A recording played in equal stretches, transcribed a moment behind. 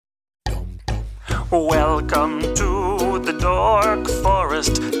Welcome to the Dork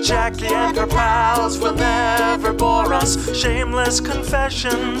Forest. Jackie and her pals will never bore us. Shameless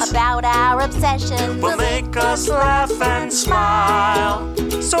confessions about our obsession will make us laugh and smile.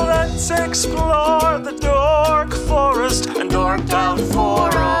 So let's explore the Dork Forest and dork out for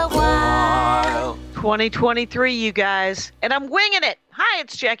a while. 2023, you guys, and I'm winging it. Hi,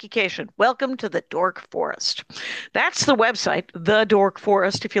 it's Jackie Cation. Welcome to the Dork Forest. That's the website, The Dork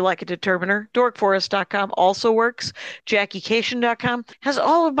Forest, if you like a determiner. Dorkforest.com also works. JackieCation.com has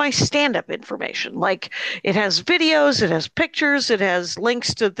all of my stand-up information. Like, it has videos, it has pictures, it has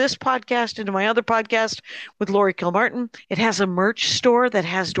links to this podcast and to my other podcast with Lori Kilmartin. It has a merch store that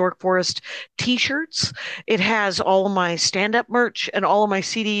has Dork Forest t-shirts. It has all of my stand-up merch and all of my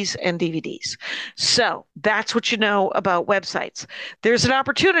CDs and DVDs. So that's what you know about websites. There's an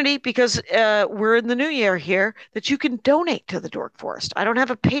opportunity because we're in the new year here that you can donate to the Dork Forest. I don't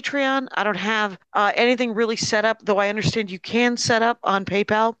have a Patreon. I don't have anything really set up, though I understand you can set up on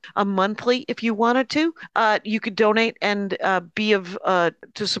PayPal a monthly if you wanted to. You could donate and be of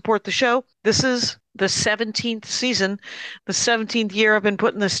to support the show. This is the 17th season, the 17th year I've been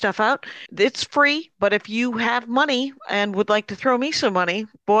putting this stuff out. It's free, but if you have money and would like to throw me some money,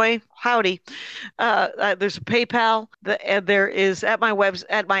 boy, howdy. There's a PayPal. There is at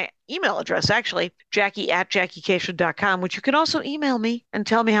my email address, actually, Jackie@JackieCation.com, which you can also email me and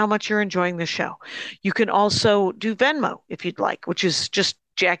tell me how much you're enjoying the show. You can also do Venmo if you'd like, which is just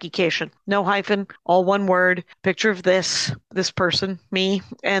Jackie Cation, no hyphen, all one word, picture of this person, me.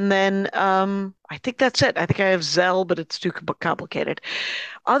 And then I think that's it. I think I have Zelle, but it's too complicated.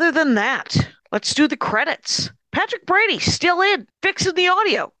 Other than that, let's do the credits. Patrick Brady, still in, fixing the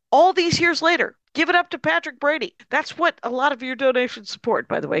audio all these years later. Give it up to Patrick Brady. That's what a lot of your donations support,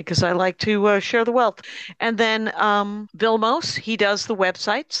 by the way, because I like to share the wealth. And then Vilmos, he does the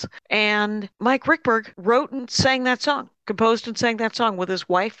websites. And Mike Rickberg wrote and sang that song, composed and sang that song with his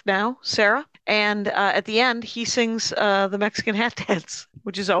wife now, Sarah. And at the end, he sings the Mexican hat dance,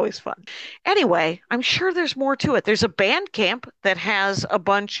 which is always fun. Anyway, I'm sure there's more to it. There's a Bandcamp that has a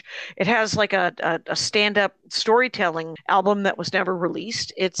bunch. It has like a stand-up storytelling album that was never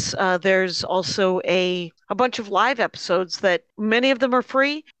released. There's also a bunch of live episodes that many of them are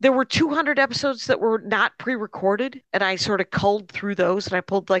free. There were 200 episodes that were not pre-recorded, and I sort of culled through those, and I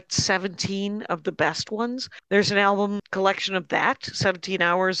pulled like 17 of the best ones. There's an album collection of that, 17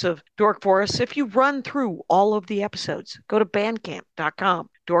 hours of Dork Forest. If you run through all of the episodes, go to bandcamp.com,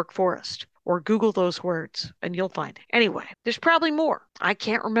 Dork Forest, or Google those words, and you'll find it. Anyway, there's probably more. I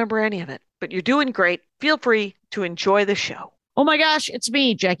can't remember any of it, but you're doing great. Feel free to enjoy the show. Oh my gosh, it's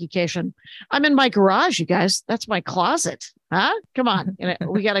me, Jackie Cation. I'm in my garage, you guys. That's my closet. Huh? Come on.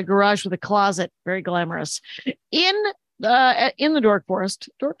 We got a garage with a closet. Very glamorous. In the Dork Forest,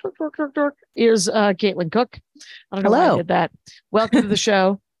 Dork, is Caitlin Cook. I don't know why I did that. Welcome to the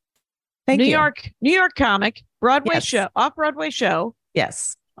show. Thank you. New York comic, Broadway Yes. show, off-Broadway show.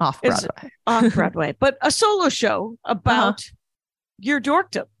 Yes, off-Broadway. Off-Broadway, but a solo show about your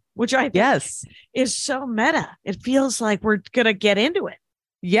dorkdom, which I think is so meta. It feels like we're going to get into it.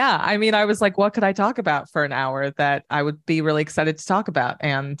 Yeah. I mean, I was like, what could I talk about for an hour that I would be really excited to talk about?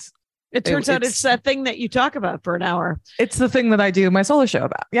 And it turns out it's that thing that you talk about for an hour. It's the thing that I do my solo show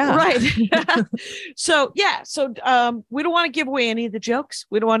about. Yeah. Right. So we don't want to give away any of the jokes.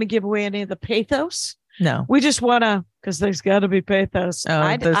 We don't want to give away any of the pathos. No. We just want to, because there's got to be pathos. Oh,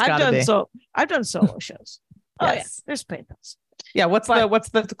 I've done solo shows. Oh, yes. yeah. There's pathos. Yeah. What's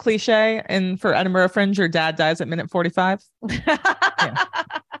the cliche? And for Edinburgh Fringe, your dad dies at minute 45.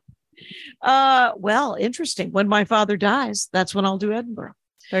 Well, interesting. When my father dies, that's when I'll do Edinburgh.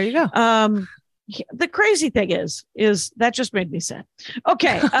 There you go. The crazy thing is that just made me sad.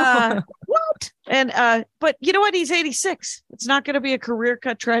 Okay. What? And, but you know what? He's 86. It's not going to be a career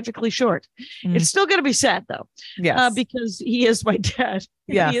cut tragically short. It's still going to be sad though. Yes. Because he is my dad.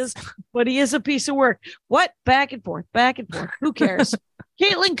 Yes. But he is a piece of work. What? Back and forth. Who cares?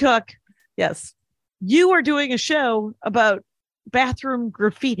 Caitlin Cook. Yes. You are doing a show about bathroom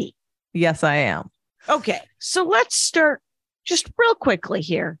graffiti. Yes, I am. Okay. So let's start just real quickly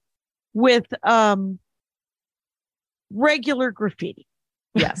here with regular graffiti.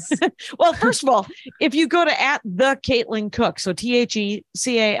 Yes. Well, first of all, if you go to @the Caitlin Cook, so TheCaitlinCook,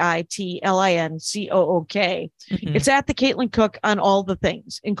 it's @the Caitlin Cook on all the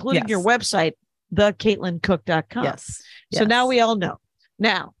things, including your website, thecaitlincook.com. Yes. So now we all know.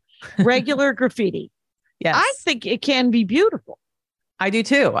 Now, regular graffiti. Yes. I think it can be beautiful. I do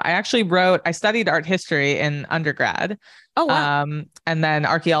too. I studied art history in undergrad. Oh, wow. And then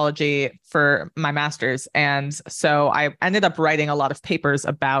archaeology for my master's. And so I ended up writing a lot of papers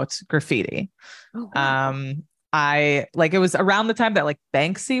about graffiti. Oh, wow. It was around the time that like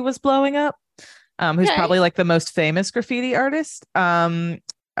Banksy was blowing up, who's Okay. probably like the most famous graffiti artist,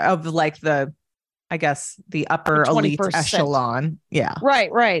 of like I guess the upper elite 21st century. echelon. Yeah.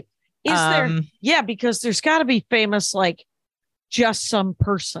 Right. Is there? Um, Yeah, because there's got to be famous, like just some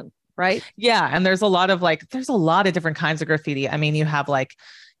person, right? Yeah, and there's a lot of different kinds of graffiti. I mean, you have like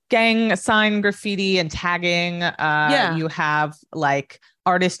gang sign graffiti and tagging. Yeah. You have like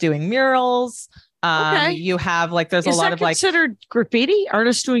artists doing murals. Okay. You have like there's Is a lot that of like considered graffiti?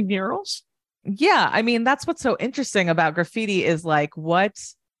 Artists doing murals? yeah. I mean, that's what's so interesting about graffiti is like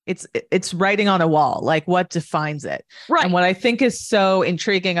it's writing on a wall, like what defines it. Right. And what I think is so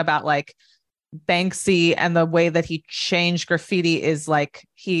intriguing about like Banksy and the way that he changed graffiti is like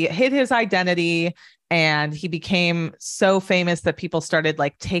he hid his identity and he became so famous that people started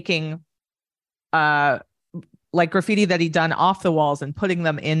like taking like graffiti that he'd done off the walls and putting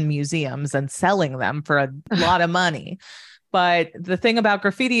them in museums and selling them for a lot of money. But the thing about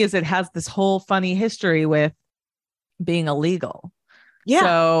graffiti is it has this whole funny history with being illegal. Yeah.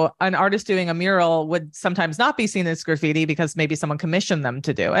 So an artist doing a mural would sometimes not be seen as graffiti because maybe someone commissioned them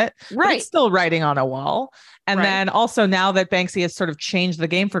to do it. But Right. it's still writing on a wall. And Right. then also now that Banksy has sort of changed the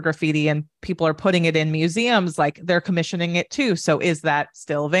game for graffiti and people are putting it in museums, like they're commissioning it too. So is that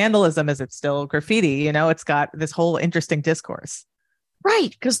still vandalism? Is it still graffiti? You know, it's got this whole interesting discourse.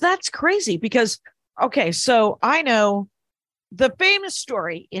 Right. Because that's crazy. Because, okay, so I know the famous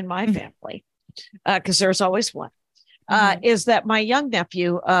story in my family, because there's always one. Is that my young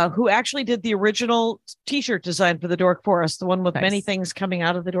nephew, who actually did the original T-shirt design for the Dork Forest, the one with Nice. many things coming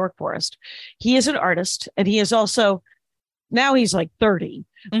out of the Dork Forest. He is an artist, and he is also now he's like 30,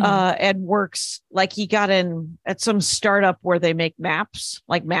 and works like he got in at some startup where they make maps,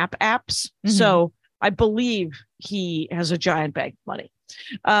 like map apps. So I believe he has a giant bag of money.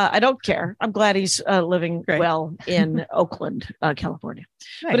 I don't care. I'm glad he's living Great. well in Oakland, California.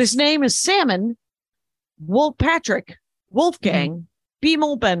 Nice. But his name is Salmon Patrick Wolfgang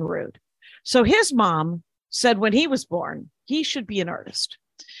Beamel Benrud. So his mom said when he was born, he should be an artist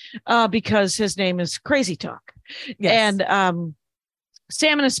because his name is Crazy Talk. Yes. And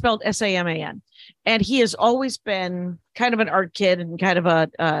Salmon is spelled Saman. And he has always been kind of an art kid and kind of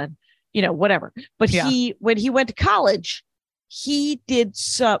a, whatever. But when he went to college, he did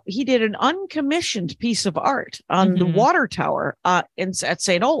an uncommissioned piece of art on the water tower at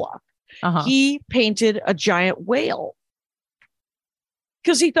St. Olaf. He painted a giant whale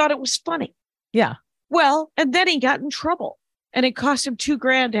because he thought it was funny. Yeah. Well, and then he got in trouble and it cost him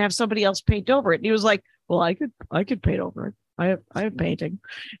 $2,000 to have somebody else paint over it. And he was like, well, I could paint over it. I have painting.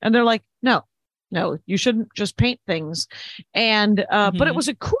 And they're like, no, you shouldn't just paint things. And, but it was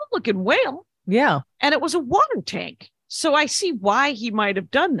a cool looking whale. Yeah. And it was a water tank. So I see why he might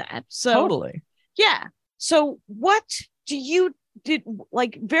have done that. So totally. Yeah. So what do you did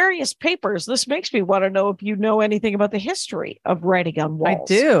like various papers? This makes me want to know if you know anything about the history of writing on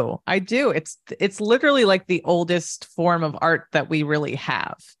walls. I do. It's literally like the oldest form of art that we really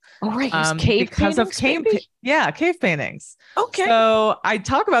have. Oh, right. Cave paintings. Okay. So I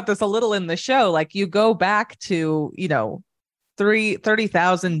talk about this a little in the show. Like you go back to,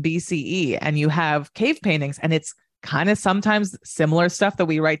 30,000 BCE and you have cave paintings and it's kind of sometimes similar stuff that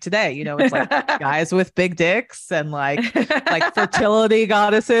we write today. It's like guys with big dicks and like fertility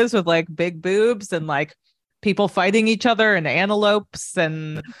goddesses with like big boobs and like people fighting each other and antelopes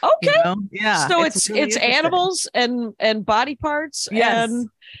and yeah. So it's really animals and body parts and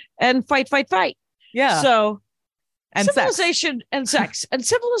fight. Yeah. So and civilization and sex and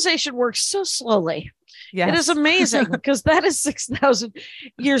civilization works so slowly. Yes. It is amazing because that is 6,000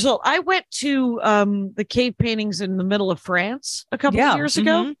 years old. I went to the cave paintings in the middle of France a couple of years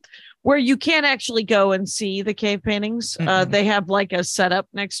ago, where you can't actually go and see the cave paintings. They have like a setup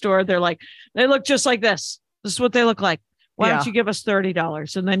next door. They look just like this. This is what they look like. Why don't you give us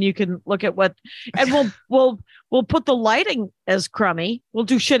 $30 and then you can look at what? And we'll put the lighting as crummy. We'll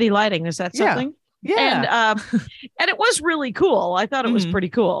do shitty lighting. Is that something? Yeah. And it was really cool. I thought it was pretty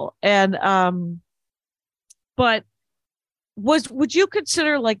cool. And but would you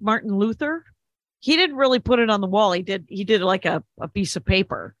consider like Martin Luther? He didn't really put it on the wall. He did like a piece of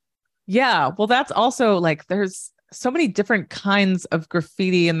paper. Yeah. Well, that's also like there's so many different kinds of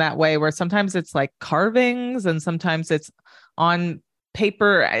graffiti in that way where sometimes it's like carvings and sometimes it's on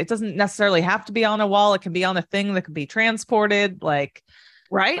paper. It doesn't necessarily have to be on a wall. It can be on a thing that can be transported. Like,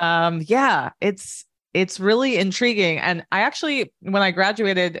 right. Yeah. It's it's really intriguing. And I actually, when I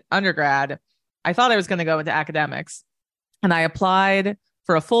graduated undergrad, I thought I was going to go into academics, and I applied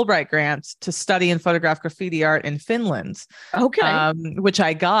for a Fulbright grant to study and photograph graffiti art in Finland. Okay. Which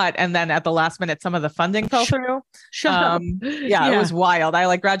I got. And then at the last minute, some of the funding fell through. Shut up. Yeah, it was wild. I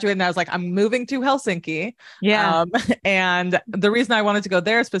like graduated and I was like, I'm moving to Helsinki. Yeah. And the reason I wanted to go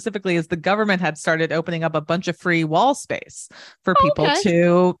there specifically is the government had started opening up a bunch of free wall space for people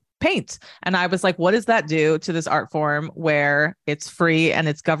to paint. And I was like, what does that do to this art form where it's free and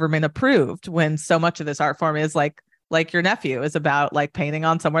it's government approved, when so much of this art form is like your nephew is about like painting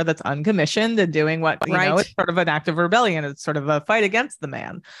on somewhere that's uncommissioned and doing what, you know, it's sort of an act of rebellion. It's sort of a fight against the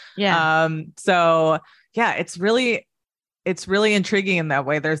man. Yeah. So yeah, it's really intriguing in that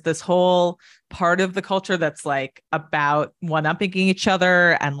way. There's this whole part of the culture that's like about one-upping each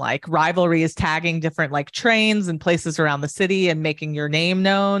other, and like rivalries, tagging different like trains and places around the city and making your name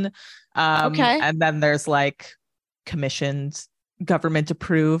known. And then there's like commissioned, government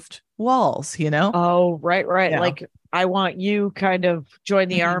approved walls, you know? Oh, right. Yeah. Like, I want you kind of join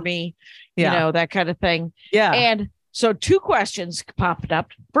the army, you know, that kind of thing. Yeah. And so 2 questions popped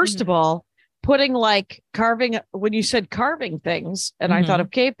up. First of all, putting like carving, when you said carving things, and I thought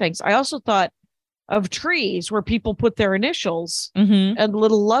of cave things, I also thought of trees where people put their initials and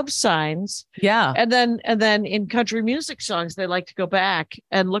little love signs. Yeah. And then in country music songs, they like to go back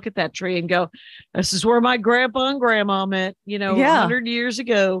and look at that tree and go, this is where my grandpa and grandma met, you know, 100 years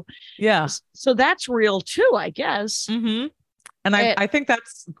ago. Yeah. So that's real too, I guess. And I think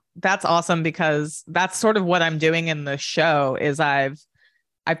that's awesome, because that's sort of what I'm doing in the show is I've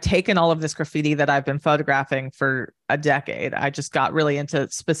taken all of this graffiti that I've been photographing for a decade. I just got really into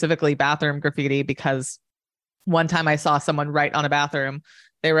specifically bathroom graffiti because one time I saw someone write on a bathroom.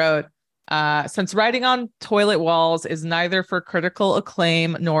 They wrote, since writing on toilet walls is neither for critical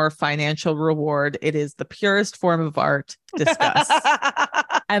acclaim nor financial reward, it is the purest form of art. Discuss.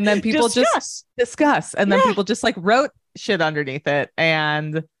 And then people just discuss. And then people just like wrote shit underneath it.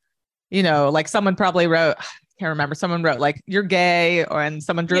 And, you know, like someone probably wrote, can't remember, someone wrote like you're gay, and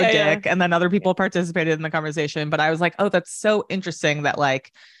someone drew a dick, and then other people participated in the conversation. But I was like, oh, that's so interesting that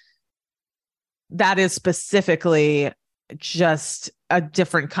like that is specifically just a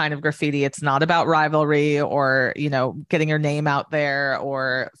different kind of graffiti. It's not about rivalry or, you know, getting your name out there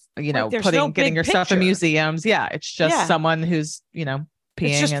or, you know, getting your stuff in museums. Yeah, it's just someone who's, you know,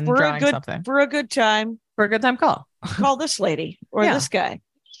 peeing and drawing something for a good time. Call this lady or this guy.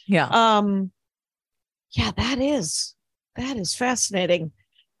 Yeah. Yeah, that is fascinating.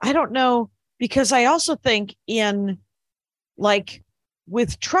 I don't know, because I also think in like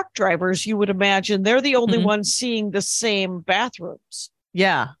with truck drivers, you would imagine they're the only ones seeing the same bathrooms.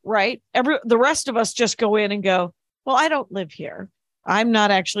 Yeah. Right. The rest of us just go in and go, well, I don't live here. I'm not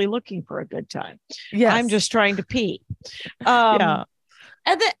actually looking for a good time. Yes. I'm just trying to pee. Yeah.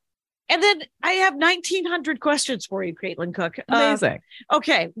 And then I have 1,900 questions for you, Caitlin Cook. Amazing.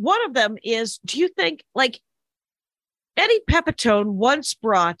 Okay. One of them is, do you think like Eddie Pepitone once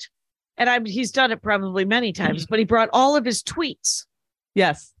brought, and he's done it probably many times, but he brought all of his tweets.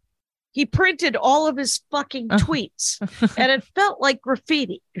 Yes. He printed all of his fucking tweets and it felt like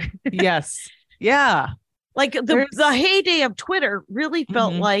graffiti. Yes. Yeah. Like the heyday of Twitter really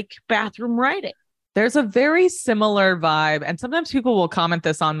felt like bathroom writing. There's a very similar vibe. And sometimes people will comment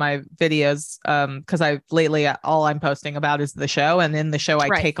this on my videos because lately all I'm posting about is the show. And in the show, I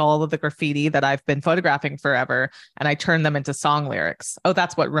take all of the graffiti that I've been photographing forever and I turn them into song lyrics. Oh,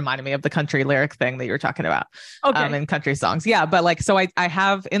 that's what reminded me of the country lyric thing that you were talking about. Okay. In country songs. Yeah. But like, so I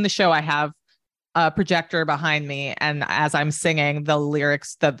have in the show, I have a projector behind me, and as I'm singing, the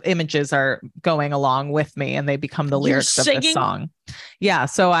lyrics, the images are going along with me and they become the lyrics of the song. Yeah.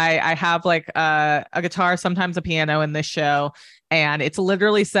 So I have like a guitar, sometimes a piano in this show, and it's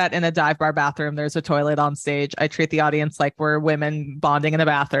literally set in a dive bar bathroom. There's a toilet on stage. I treat the audience like we're women bonding in a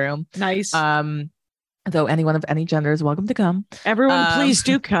bathroom. Nice. Though anyone of any gender is welcome to come. Everyone, please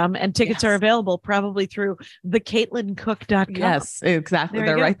do come. And tickets are available probably through thecaitlyncook.com. Yes, exactly.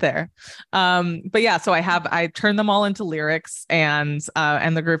 They're right there. But yeah, so I turn them all into lyrics, and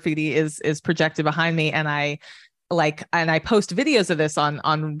the graffiti is projected behind me, and I post videos of this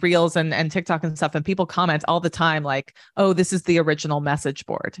on Reels and TikTok and stuff, and people comment all the time like, oh, this is the original message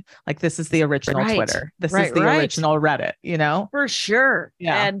board. Like, this is the original Twitter. This is the original Reddit, you know? For sure.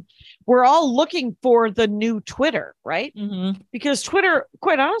 Yeah. And we're all looking for the new Twitter, right? Mm-hmm. Because Twitter,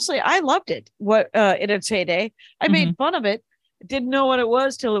 quite honestly, I loved it in its heyday. I made fun of it. Didn't know what it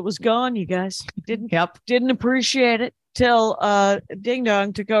was till it was gone, you guys. Didn't appreciate it till Ding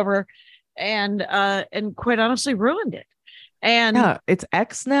Dong took over and quite honestly ruined it. And yeah, it's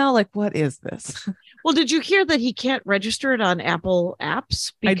X now. Like, what is this? well, did you hear that he can't register it on Apple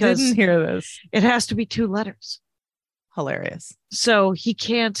apps I because didn't hear this. it has to be 2 letters. Hilarious. So it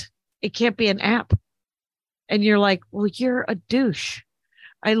can't be an app. And you're like, well, you're a douche.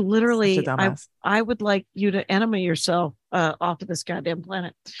 I literally, I would like you to enemy yourself off of this goddamn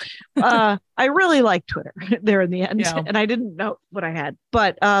planet. I really like Twitter there in the end, and I didn't know what I had,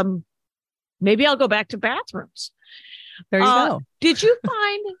 but maybe I'll go back to bathrooms. There you go. Did you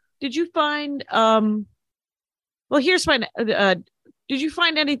find? Well, here's my. Did you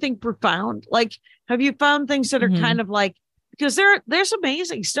find anything profound? Like, have you found things that are kind of like? Because there's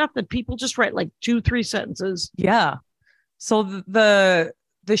amazing stuff that people just write like 2-3 sentences. Yeah. So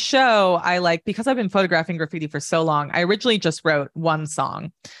the show I like, because I've been photographing graffiti for so long, I originally just wrote one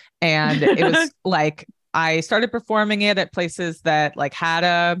song, and it was like, I started performing it at places that like had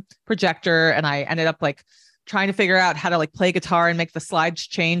a projector, and I ended up like trying to figure out how to like play guitar and make the slides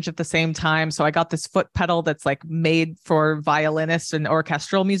change at the same time. So I got this foot pedal that's like made for violinists and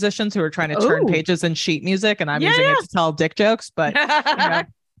orchestral musicians who are trying to turn pages in sheet music, and I'm using it to tell dick jokes, but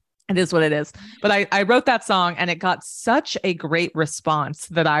it is what it is. But I wrote that song, and it got such a great response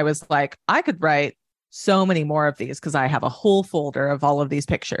that I was like, I could write so many more of these, because I have a whole folder of all of these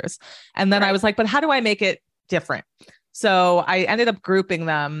pictures. And then I was like, but how do I make it different? So I ended up grouping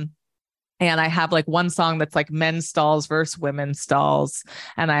them. And I have like one song that's like men's stalls versus women's stalls.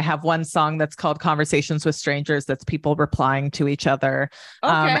 And I have one song that's called Conversations with Strangers. That's people replying to each other.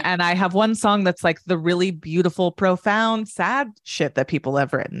 And I have one song that's like the really beautiful, profound, sad shit that people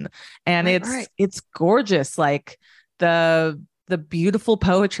have written. And it's gorgeous. Like the beautiful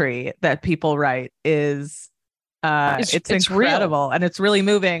poetry that people write is it's incredible real. And it's really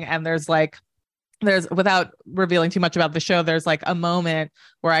moving. And there's, without revealing too much about the show, there's like a moment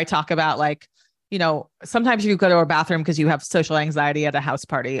where I talk about like, you know, sometimes you go to a bathroom because you have social anxiety at a house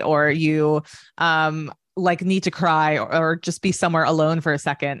party, or you like need to cry, or just be somewhere alone for a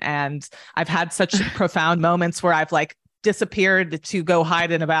second. And I've had such profound moments where I've like disappeared to go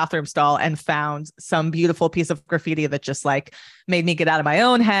hide in a bathroom stall and found some beautiful piece of graffiti that just like made me get out of my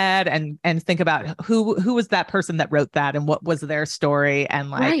own head and think about who was that person that wrote that, and what was their story,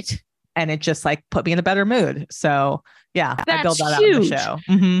 and like and it just like put me in a better mood. So yeah, I built that huge. Out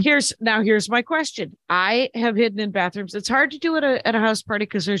in the show. Here's my question. I have hidden in bathrooms. It's hard to do it at a house party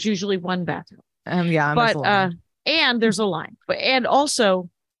because there's usually one bathroom. And there's a line. And also,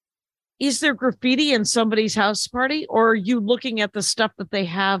 is there graffiti in somebody's house party, or are you looking at the stuff that they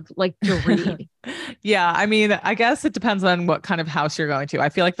have like to read? Yeah, I mean, I guess it depends on what kind of house you're going to. I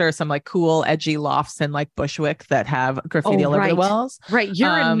feel like there are some like cool, edgy lofts in like Bushwick that have graffiti all over the walls. Right.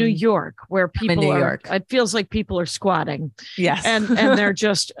 You're in New York, where people it feels like people are squatting. Yes. And they're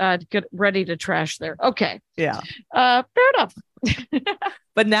just ready to trash there. Okay. Yeah. Fair enough.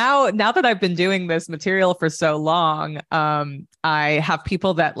 But now that I've been doing this material for so long, I have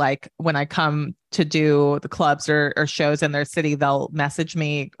people that like when I come to do the clubs or shows in their city, they'll message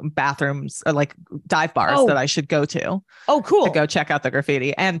me bathrooms or like dive bars that I should go to. Oh, cool. To go check out the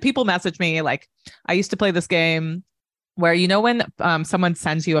graffiti. And people message me like, I used to play this game where, you know, when someone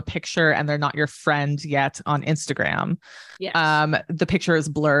sends you a picture and they're not your friend yet on Instagram, the picture is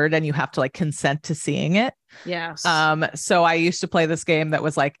blurred and you have to like consent to seeing it. Yes. So I used to play this game that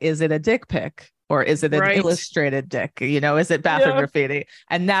was like, is it a dick pic? Or is it an illustrated dick? You know, is it bathroom graffiti?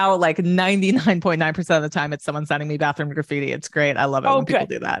 And now like 99.9% of the time it's someone sending me bathroom graffiti. It's great. I love it when people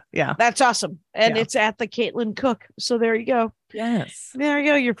do that. Yeah. That's awesome. And it's at the Caitlin Cook. So there you go. Yes. There you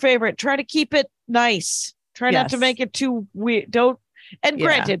go. Your favorite. Try to keep it nice. Try not to make it too weird. Don't. And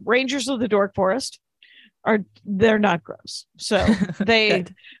granted, Rangers of the Dork Forest they're not gross. So they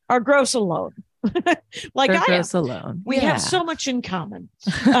are gross alone. Like they're gross alone. We have so much in common.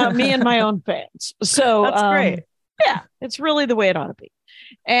 Me and my own fans. So that's great. Yeah, it's really the way it ought to be.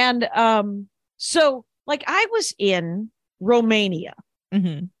 And so like I was in Romania,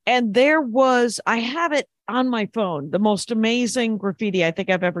 and I have it on my phone, the most amazing graffiti I think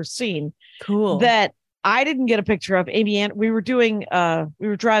I've ever seen. Cool. That I didn't get a picture of. Amy and we were doing we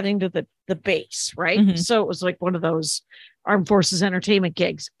were driving to the base, right? So it was like one of those Armed Forces entertainment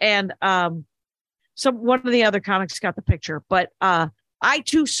gigs. And one of the other comics got the picture, but I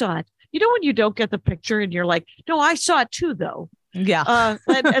too saw it. You know, when you don't get the picture and you're like, no, I saw it too, though. Yeah.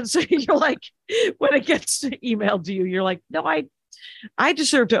 And so you're like, when it gets emailed to you, you're like, no, I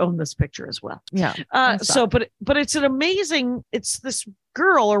deserve to own this picture as well. Yeah. But it's it's this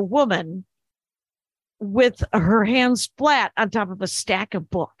girl or woman with her hands flat on top of a stack of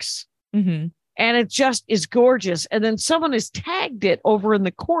books. And it just is gorgeous. And then someone has tagged it over in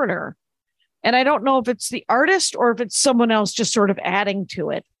the corner And I don't know if it's the artist or if it's someone else just sort of adding to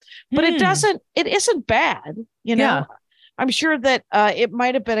it. But it isn't bad, you know. Yeah. I'm sure that it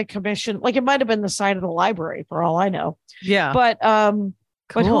might have been a commission, like it might have been the side of the library for all I know. Yeah. But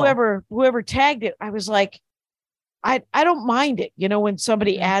Cool. whoever tagged it, I was like, I don't mind it, you know, when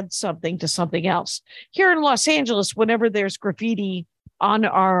somebody adds something to something else. Here in Los Angeles, whenever there's graffiti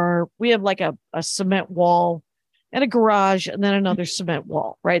on we have like a cement wall and a garage and then another cement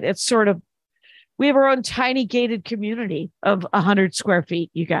wall, right? It's sort of, we have our own tiny gated community of 100 square feet,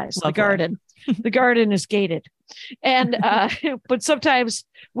 you guys. Lovely. The garden is gated. And, but sometimes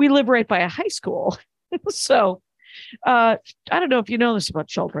we live right by a high school. So I don't know if you know this about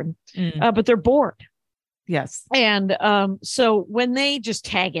children, but they're bored. Yes. And so when they just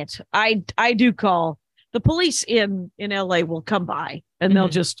tag it, I do call the police in LA will come by and they'll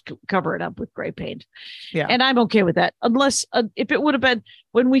just cover it up with gray paint. Yeah. And I'm okay with that. Unless if it would have been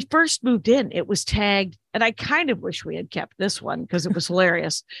when we first moved in, it was tagged. And I kind of wish we had kept this one because it was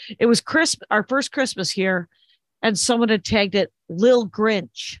hilarious. It was our first Christmas here. And someone had tagged it Lil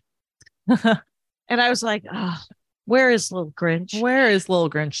Grinch. And I was like, oh, where is Lil Grinch? Where is Lil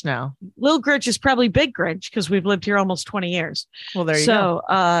Grinch now? Lil Grinch is probably Big Grinch because we've lived here almost 20 years. Well, there you go.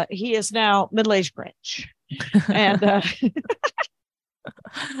 So he is now middle-aged Grinch. And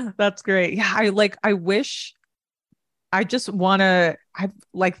that's great. Yeah, I wish I just want to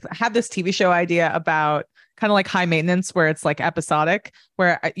have this TV show idea about kind of like high maintenance where it's like episodic,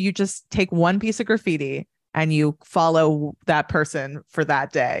 where you just take one piece of graffiti and you follow that person for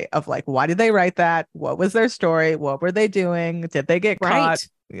that day of like, why did they write that? What was their story? What were they doing? Did they get caught?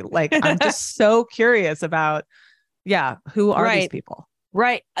 Like, I'm just so curious about, who are these people?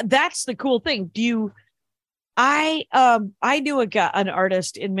 Right. That's the cool thing. I knew an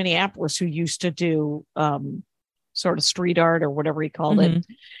artist in Minneapolis who used to do sort of street art or whatever he called it.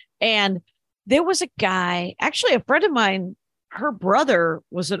 And there was a guy, actually a friend of mine, her brother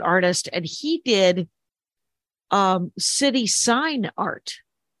was an artist and he did city sign art.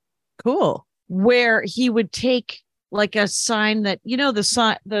 Cool. Where he would take like a sign that, you know,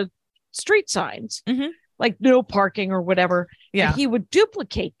 the street signs, like no parking or whatever. Yeah. And he would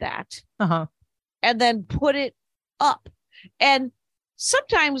duplicate that and then put it up. And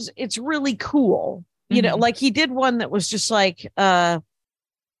sometimes it's really cool. You know, like he did one that was just like, I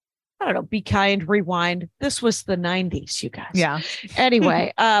don't know, be kind, rewind. This was the 90s, you guys. Yeah.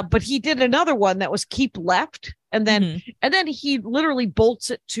 Anyway, but he did another one that was keep left. And then he literally bolts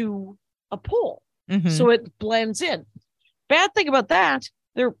it to a pole. So it blends in. Bad thing about that,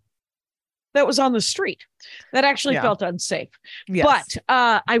 that was on the street. That actually felt unsafe. Yes. But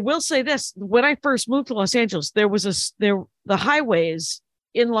I will say this, when I first moved to Los Angeles, the highways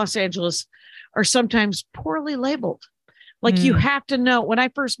in Los Angeles are sometimes poorly labeled. Like you have to know, when I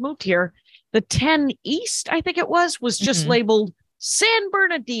first moved here, the 10 East, I think it was just labeled San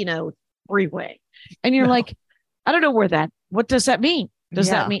Bernardino Freeway. And you're like, I don't know what does that mean? Does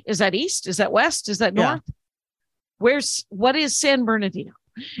that mean, is that East? Is that West? Is that North? What is San Bernardino?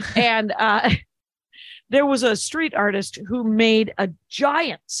 And there was a street artist who made a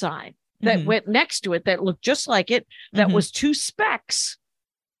giant sign that went next to it that looked just like it, that was two specks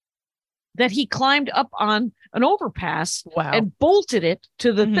that he climbed up on an overpass and bolted it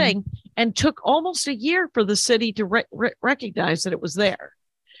to the thing, and took almost a year for the city to recognize that it was there.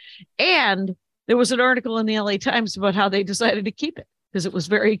 And there was an article in the LA Times about how they decided to keep it because it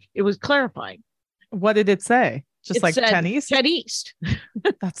was clarifying. What did it say? Just like 10 East? 10 East.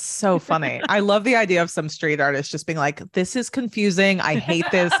 That's so funny. I love the idea of some street artists just being like, this is confusing. I hate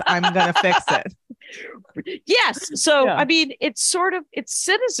this. I'm going to fix it. Yes. So, I mean, it's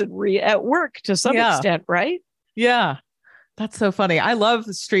citizenry at work to some extent, right? Yeah. That's so funny. I love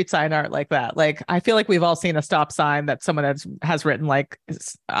street sign art like that. Like, I feel like we've all seen a stop sign that someone has written like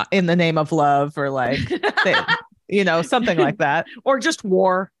in the name of love, or like, something like that. Or just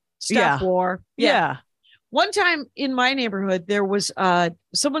war. Stop war. Yeah. One time in my neighborhood, there was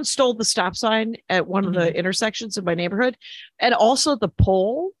someone stole the stop sign at one of the intersections of my neighborhood, and also the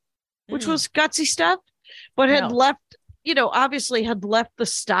pole, which was gutsy stuff, but had left, obviously had left the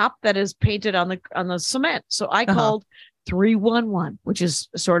stop that is painted on the cement. So I called 311, which is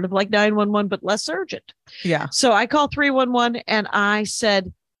sort of like 911, but less urgent. Yeah. So I called 311 and I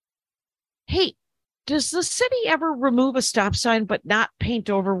said, hey, does the city ever remove a stop sign but not paint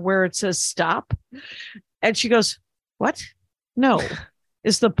over where it says stop? And she goes, what? No.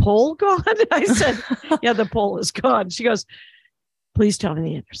 Is the pole gone? I said, yeah, the pole is gone. She goes, please tell me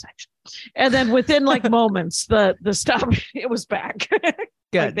the intersection. And then within like moments, the stop, it was back.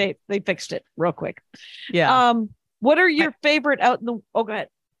 Good. Like they fixed it real quick. Yeah. What are your favorite go ahead.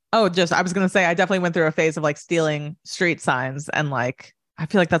 Oh, just I was gonna say I definitely went through a phase of like stealing street signs and like I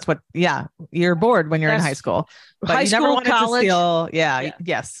feel like that's what you're bored when you're in high school. But high you never school, wanted college. to steal Yeah.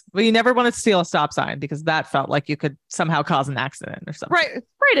 yes. But you never wanted to steal a stop sign because that felt like you could somehow cause an accident or something. Right.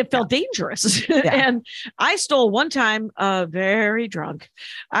 It felt dangerous. And I stole one time, very drunk.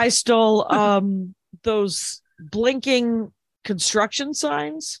 I stole those blinking construction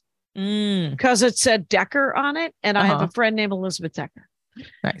signs because it said Decker on it. And I have a friend named Elizabeth Decker.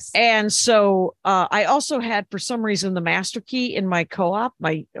 Nice. And so I also had, for some reason, the master key in my co-op,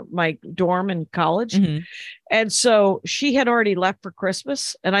 my dorm in college. And so she had already left for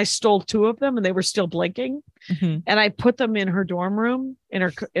Christmas and I stole 2 of them and they were still blinking. And I put them in her dorm room, in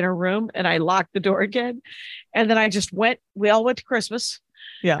her room, and I locked the door again. And then I just we all went to Christmas.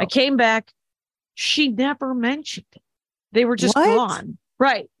 Yeah. I came back. She never mentioned it. They were just gone.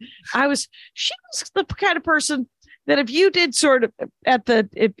 Right. She was the kind of person that if you did sort of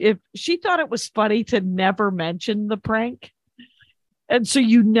if she thought it was funny to never mention the prank. And so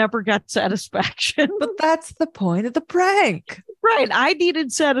you never got satisfaction. But that's the point of the prank. Right. I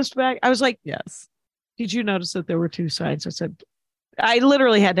needed satisfaction. I was like, yes. Did you notice that there were 2 signs? I said, I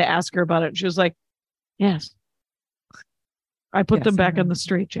literally had to ask her about it. She was like, yes. I put them back on the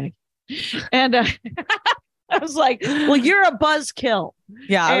street, Jake. And I was like, well, you're a buzzkill.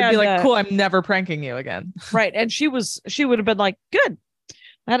 Yeah, I would be like, cool, I'm never pranking you again. Right. And she would have been like, good.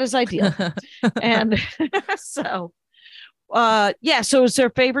 That is ideal. And so, so is there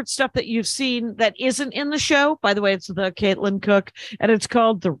favorite stuff that you've seen that isn't in the show? By the way, it's the Caitlin Cook, and it's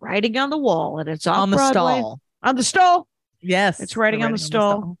called The Writing on the Wall, and it's on the stall. On the stall. Yes. It's writing on the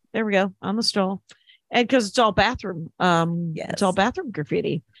stall. There we go. On the stall. And because it's all bathroom, it's all bathroom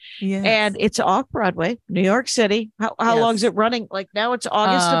graffiti. Yes. And it's off Broadway, New York City. How long is it running? Like now it's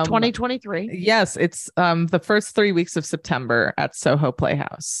August of 2023. Yes, it's the first 3 weeks of September at Soho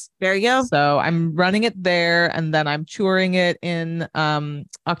Playhouse. There you go. So I'm running it there, and then I'm touring it in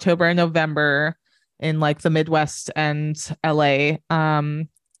October and November in like the Midwest and LA. And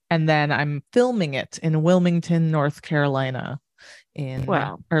then I'm filming it in Wilmington, North Carolina in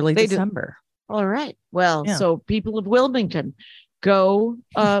early December. All right. Well, so people of Wilmington, go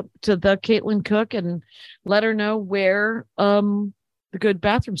to the Caitlin Cook and let her know where the good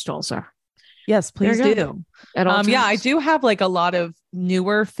bathroom stalls are. Yes, please do. At all times. I do have like a lot of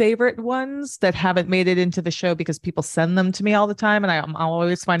newer favorite ones that haven't made it into the show because people send them to me all the time, and I'm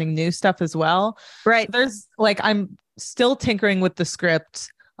always finding new stuff as well. Right. There's like I'm still tinkering with the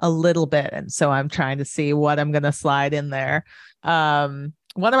script a little bit, and so I'm trying to see what I'm going to slide in there.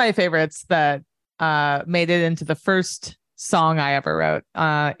 One of my favorites that made it into the first song I ever wrote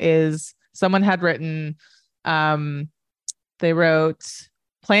is someone had written, they wrote,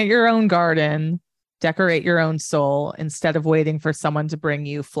 plant your own garden, decorate your own soul instead of waiting for someone to bring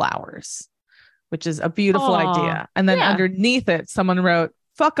you flowers, which is a beautiful idea. And then underneath it, someone wrote,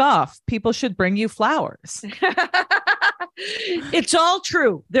 fuck off. People should bring you flowers. It's all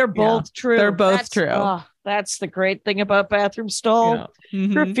true. They're both true. They're both true. Oh, that's the great thing about bathroom stall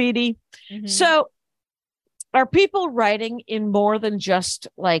graffiti. So are people writing in more than just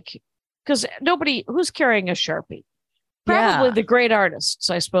like, because who's carrying a Sharpie? Probably the great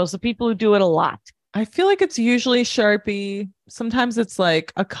artists, I suppose, the people who do it a lot. I feel like it's usually Sharpie. Sometimes it's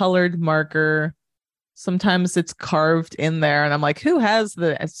like a colored marker. Sometimes it's carved in there. And I'm like, who has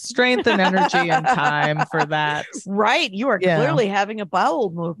the strength and energy and time for that? Right. You are clearly having a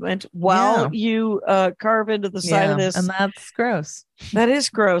bowel movement while you carve into the side of this. And that's gross. That is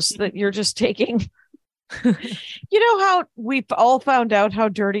gross that you're just taking. You know how we've all found out how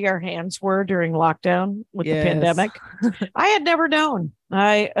dirty our hands were during lockdown with the pandemic? I had never known.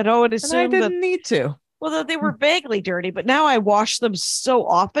 I had always assumed I didn't need to. Well, that they were vaguely dirty, but now I wash them so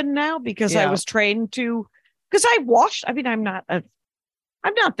often now because I was trained to. Because I washed. I mean, I'm not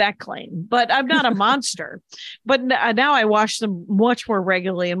that clean, but I'm not a monster. But now I wash them much more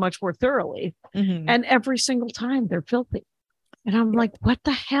regularly and much more thoroughly, and every single time they're filthy, and I'm like, what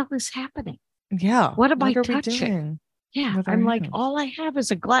the hell is happening? Yeah, what am I touching? Yeah, I'm like, all I have is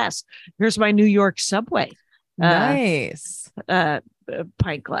a glass. Here's my New York subway. Nice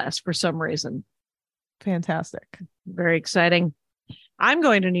pint glass for some reason. Fantastic. Very exciting. I'm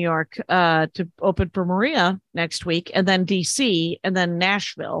going to New York to open for Maria next week, and then DC, and then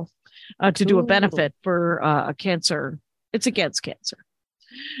Nashville to do a benefit for a cancer. It's against cancer.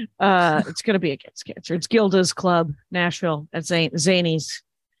 It's going to be against cancer. It's Gilda's Club, Nashville at Zany's.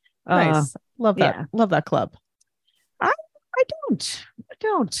 Nice. Love that. Yeah. Love that club. I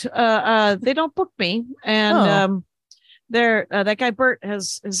don't. They don't book me. And there, that guy Bert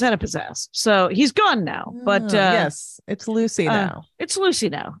has head up his ass, so he's gone now. But yes, it's Lucy now. It's Lucy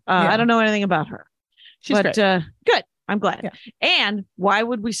now. Yeah. I don't know anything about her. She's but great. good. I'm glad. Yeah. And why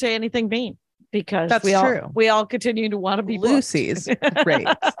would we say anything mean? Because That's true. We all continue to want to be Lucy's great.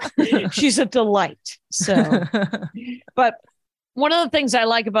 She's a delight. So, but one of the things I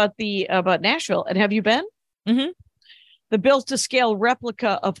like about Nashville, and have you been? Mm-hmm. The built-to-scale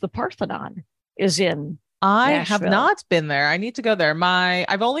replica of the Parthenon is in I Nashville. have not been there. I need to go there.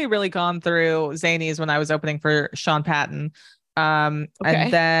 I've only really gone through Zanies when I was opening for Sean Patton. And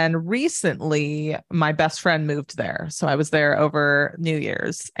then recently my best friend moved there. So I was there over New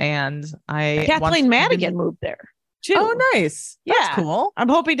Year's, and Kathleen Madigan moved there too. Oh, nice. That's cool. I'm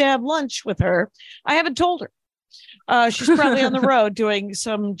hoping to have lunch with her. I haven't told her. She's probably on the road doing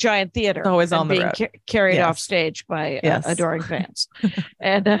some giant theater. Always on the being road. Carried off stage by adoring fans.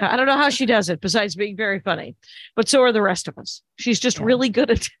 And I don't know how she does it, besides being very funny. But so are the rest of us. She's just really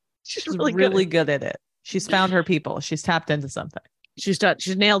good at it. She's really good at it. She's found her people. She's tapped into something. She's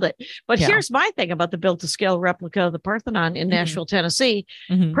nailed it. But here's my thing about the built-to-scale replica of the Parthenon in Nashville, Tennessee.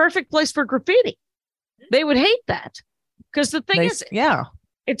 Mm-hmm. Perfect place for graffiti. They would hate that, because the thing is,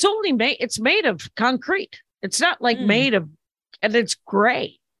 it's made of concrete. It's not like made of, and it's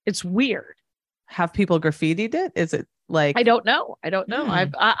gray. It's weird. Have people graffitied it? Is it like, I don't know.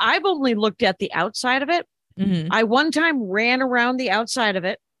 I've only looked at the outside of it. Mm-hmm. I one time ran around the outside of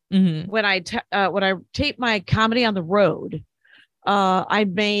it. Mm-hmm. When I taped my comedy on the road. I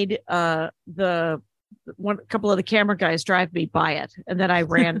made a couple of the camera guys drive me by it, and then I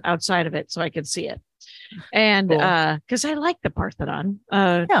ran outside of it so I could see it. And because I like the Parthenon.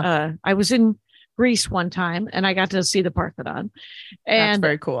 I was in Greece one time, and I got to see the Parthenon, and that's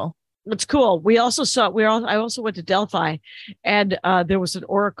very cool. It's cool. I also went to Delphi, and there was an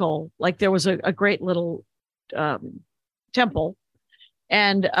oracle. Like, there was a great little temple,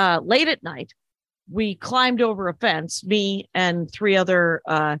 and late at night, we climbed over a fence. Me and three other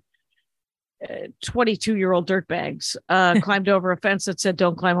 22-year-old dirtbags climbed over a fence that said,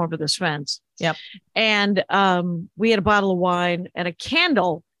 "Don't climb over this fence." Yep. And we had a bottle of wine and a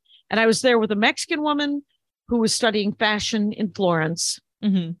candle. And I was there with a Mexican woman who was studying fashion in Florence.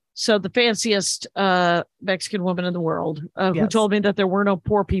 Mm-hmm. So the fanciest Mexican woman in the world, who told me that there were no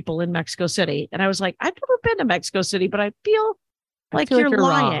poor people in Mexico City. And I was like, I've never been to Mexico City, but I feel like you're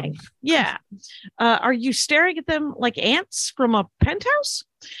lying. Wrong. Yeah. Are you staring at them like ants from a penthouse?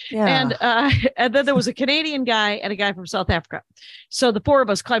 Yeah. And then there was a Canadian guy and a guy from South Africa. So the four of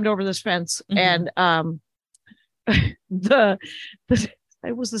us climbed over this fence, and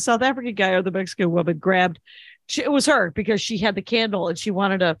it was the South African guy or the Mexican woman grabbed. It was her, because she had the candle and she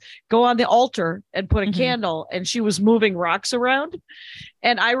wanted to go on the altar and put a candle, and she was moving rocks around.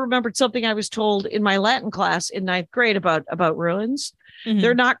 And I remembered something I was told in my Latin class in 9th grade about ruins. Mm-hmm.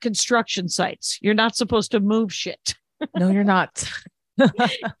 They're not construction sites. You're not supposed to move shit. No, you're not.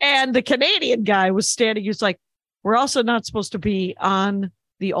 And the Canadian guy was standing. He was like, "We're also not supposed to be on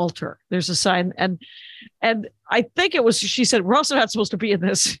the altar. There's a sign." And I think it was, she said, "We're also not supposed to be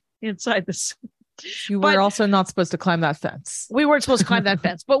inside this." You were also not supposed to climb that fence. We weren't supposed to climb that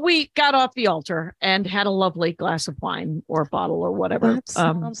fence, but we got off the altar and had a lovely glass of wine or a bottle or whatever. That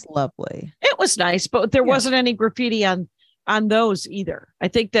sounds lovely. It was nice, but there wasn't any graffiti on those either. I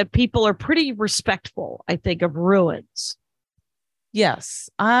think that people are pretty respectful, of ruins. Yes.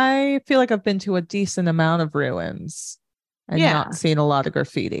 I feel like I've been to a decent amount of ruins and not seen a lot of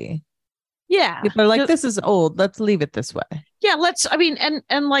graffiti. Yeah. People are like, this is old. Let's leave it this way. Yeah.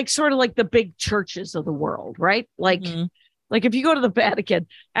 And like sort of like the big churches of the world, right? Like, like if you go to the Vatican,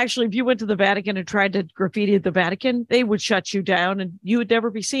 actually, if you went to the Vatican and tried to graffiti at the Vatican, they would shut you down and you would never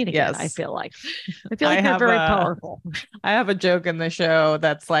be seen again. Yes. I feel like they're very powerful. I have a joke in the show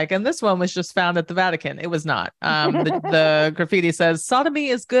that's like, and this one was just found at the Vatican. It was not. The graffiti says, "Sodomy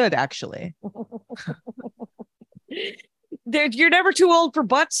is good, actually." You're never too old for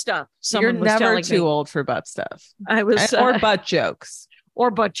butt stuff. You're never too old for butt stuff. Or butt jokes. Or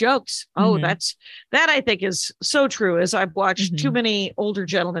butt jokes. Oh, that I think is so true. As I've watched too many older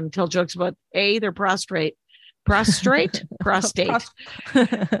gentlemen tell jokes about their prostate. To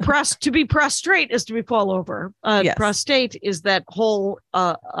be prostrate is to be fall over. Prostate is that whole.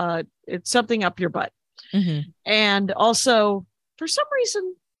 It's something up your butt. And also, for some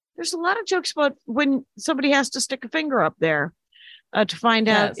reason, there's a lot of jokes about when somebody has to stick a finger up there to find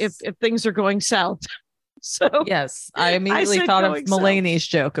out if things are going south. So yes, I immediately thought of Mulaney's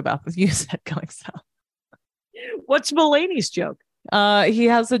joke about the you said going south. What's Mulaney's joke? He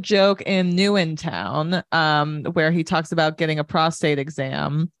has a joke in New in Town where he talks about getting a prostate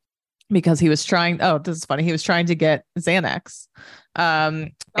exam. because he was trying. Oh, this is funny. He was trying to get Xanax.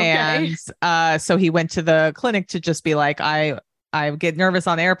 And so he went to the clinic to just be like, I get nervous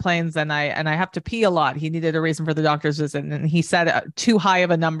on airplanes and I have to pee a lot. He needed a reason for the doctor's visit. And he said too high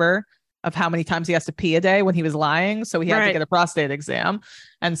of a number of how many times he has to pee a day when he was lying. So he had to get a prostate exam.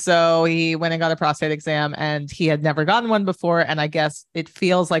 And so he went and got a prostate exam, and he had never gotten one before. And I guess it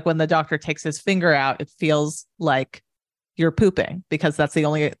feels like when the doctor takes his finger out, it feels like you're pooping, because that's the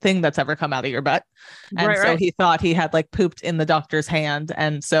only thing that's ever come out of your butt. And so he thought he had like pooped in the doctor's hand.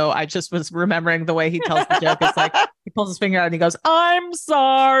 And so I just was remembering the way he tells the joke. It's like he pulls his finger out and he goes, "I'm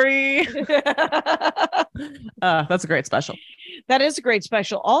sorry." That's a great special. That is a great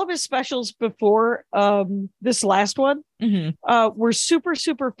special. All of his specials before this last one were super,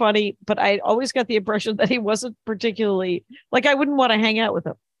 super funny. But I always got the impression that he wasn't particularly, like, I wouldn't want to hang out with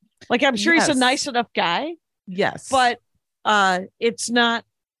him. Like, I'm sure he's a nice enough guy. Yes. But it's not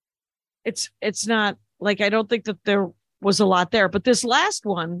like, I don't think that there was a lot there. But this last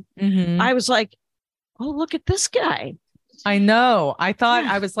one, I was like, oh, look at this guy. I know. I thought,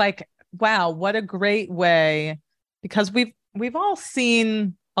 I was like, wow, what a great way, because we've all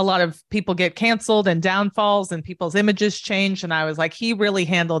seen a lot of people get canceled and downfalls and people's images change. And I was like, he really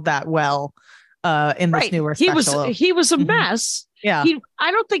handled that well in this newer special. He was a mess. Yeah.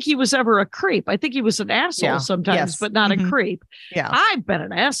 I don't think he was ever a creep. I think he was an asshole sometimes, but not a creep. Yeah. I've been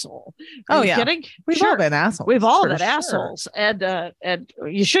an asshole. Are you kidding? We've all been assholes. We've all been assholes. And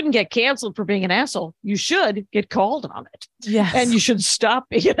you shouldn't get canceled for being an asshole. You should get called on it. Yes. And you should stop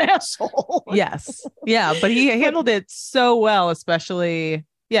being an asshole. Yes. Yeah. But he handled it so well, especially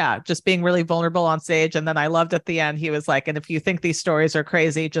just being really vulnerable on stage. And then I loved at the end, he was like, and if you think these stories are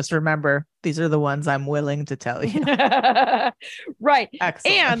crazy, just remember, these are the ones I'm willing to tell you. Right.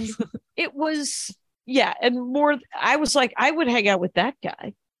 Excellent. And it was, and more, I was like, I would hang out with that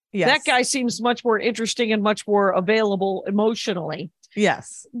guy. Yes. That guy seems much more interesting and much more available emotionally.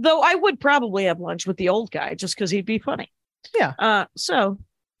 Yes. Though I would probably have lunch with the old guy just because he'd be funny. Yeah.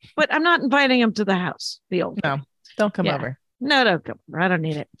 But I'm not inviting him to the house, the old guy. No, don't come over. No, don't come over. I don't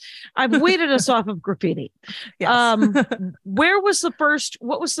need it. I've weeded us off of graffiti. Yes. What was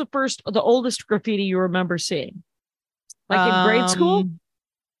the oldest graffiti you remember seeing? Like in grade school?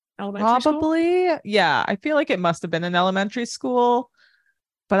 Probably. School? Yeah. I feel like it must have been in elementary school.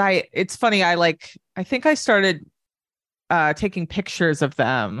 But it's funny. I think I started taking pictures of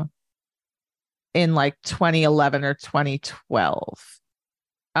them in like 2011 or 2012.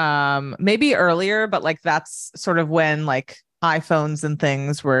 Maybe earlier, but like that's sort of when like iPhones and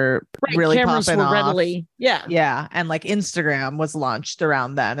things were really cameras popping were off. Readily, and like Instagram was launched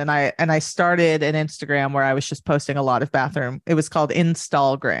around then, and I started an Instagram where I was just posting a lot of bathroom. It was called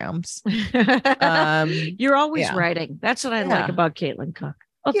Installgrams. You're always writing. That's what I like about Caitlin Cook.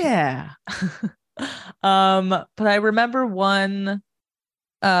 Okay. Yeah. But I remember one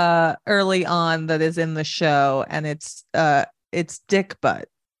early on that is in the show, and it's dick butt.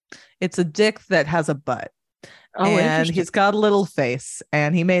 It's a dick that has a butt. Oh, and he's got a little face,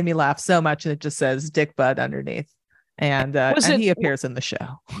 and he made me laugh so much, and it just says dick butt underneath. And he appears in the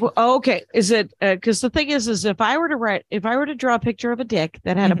show. Well, okay. Is it because the thing is if I were to draw a picture of a dick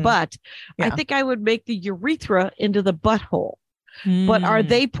that had a butt, I think I would make the urethra into the butthole. But are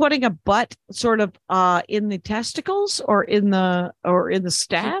they putting a butt sort of in the testicles or in the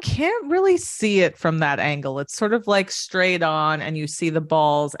staff? You can't really see it from that angle. It's sort of like straight on, and you see the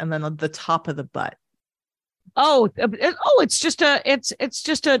balls, and then the top of the butt. It's just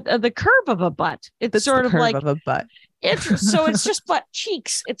the curve of a butt. It's sort of like of a butt. It's just butt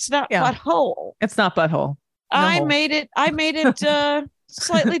cheeks. It's not butthole. It's not butthole. I made it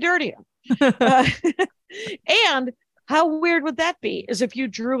slightly dirtier. And how weird would that be? Is if you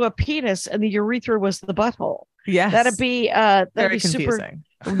drew a penis and the urethra was the butthole? Yes, that'd be very confusing.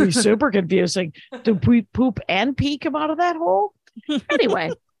 It would be super confusing. Do poop and pee come out of that hole?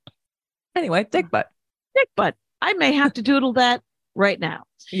 Anyway, dick butt. Dick butt. I may have to doodle that right now.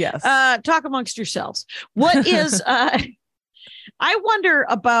 Yes. Talk amongst yourselves. What is? I wonder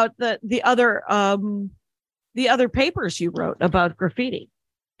about the other papers you wrote about graffiti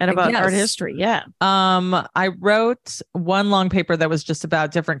and about art history. Yeah. I wrote one long paper that was just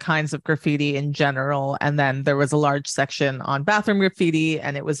about different kinds of graffiti in general, and then there was a large section on bathroom graffiti,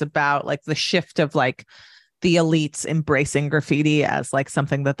 and it was about like the shift of like the elites embracing graffiti as like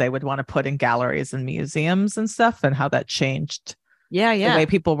something that they would want to put in galleries and museums and stuff, and how that changed the way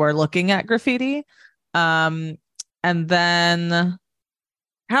people were looking at graffiti. And then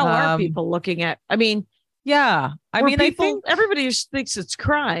how are people looking at, I mean, I think everybody just thinks it's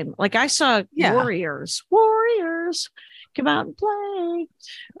crime. Like I saw warriors come out and play.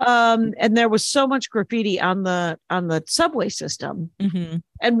 And there was so much graffiti on the subway system. Mm-hmm.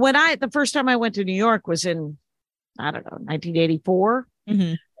 And the first time I went to New York was in, I don't know, 1984.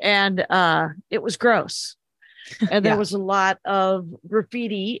 Mm-hmm. And it was gross. And there was a lot of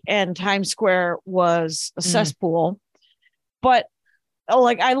graffiti, and Times Square was a cesspool. But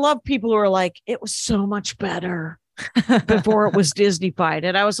I love people who are like, it was so much better before it was Disneyfied.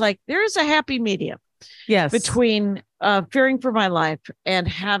 And I was like, there is a happy medium between fearing for my life and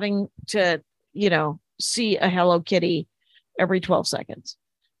having to, see a Hello Kitty every 12 seconds.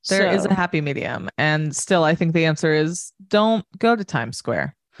 There is a happy medium. And still, I think the answer is don't go to Times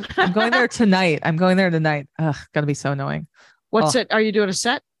Square. I'm going there tonight. Ugh, gonna be so annoying. What's it? Are you doing a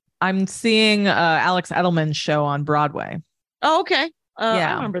set? I'm seeing Alex Edelman's show on Broadway. Oh, okay.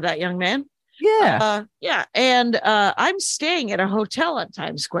 I remember that young man. Yeah. And I'm staying at a hotel at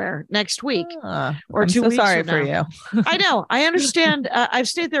Times Square next week or I'm 2 so weeks. Sorry for you. I know. I understand. I've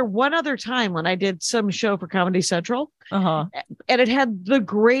stayed there one other time when I did some show for Comedy Central. Uh-huh. And it had the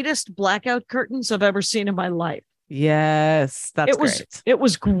greatest blackout curtains I've ever seen in my life. Yes, great. It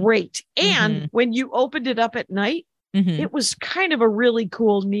was great. And when you opened it up at night, it was kind of a really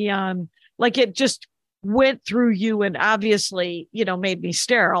cool neon, like it just went through you and obviously, made me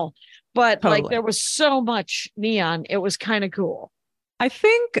sterile. But totally. There was so much neon. It was kind of cool. I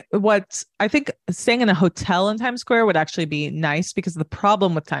think staying in a hotel in Times Square would actually be nice, because the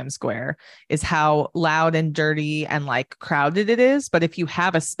problem with Times Square is how loud and dirty and crowded it is. But if you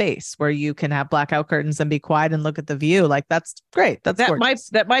have a space where you can have blackout curtains and be quiet and look at the view, that's great.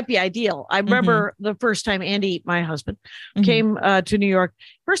 That might be ideal. I remember the first time Andy, my husband, came to New York.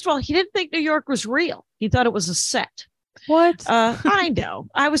 First of all, he didn't think New York was real. He thought it was a set. What? I know.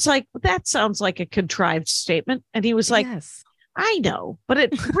 I was like, that sounds like a contrived statement. And he was like, yes. I know, but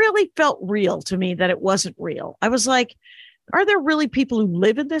it really felt real to me that it wasn't real. I was like, are there really people who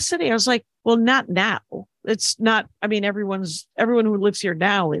live in this city? I was like, well, not now. It's not. I mean, everyone who lives here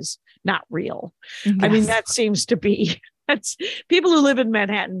now is not real. Yes. I mean, that seems to be. That's people who live in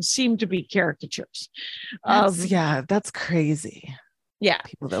Manhattan seem to be caricatures. That's crazy. Yeah.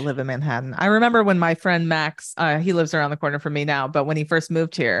 People that live in Manhattan. I remember when my friend Max, he lives around the corner from me now, but when he first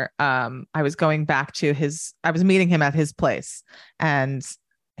moved here, I was going back to I was meeting him at his place, and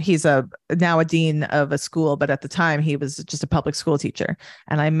he's now a dean of a school, but at the time he was just a public school teacher.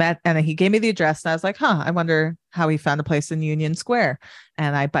 And he gave me the address, and I was like, I wonder how he found a place in Union Square.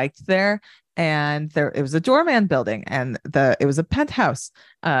 And I biked there, and it was a doorman building, and it was a penthouse,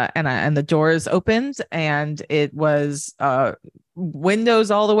 and the doors opened, and it was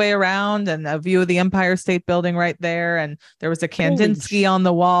windows all the way around, and a view of the Empire State Building right there, and there was a Kandinsky on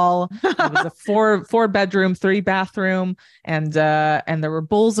the wall. It was a four bedroom, 3 bathroom, and there were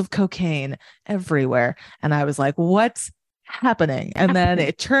bowls of cocaine everywhere. And I was like, what's happening? And then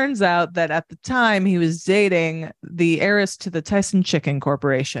it turns out that at the time he was dating the heiress to the Tyson Chicken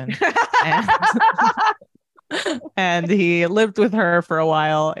Corporation. And he lived with her for a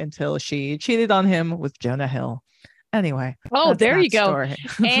while until she cheated on him with Jonah Hill. Anyway. Oh, there you go.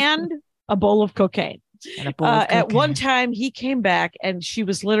 And a bowl of cocaine. At one time he came back and she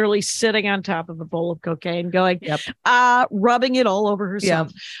was literally sitting on top of a bowl of cocaine going, rubbing it all over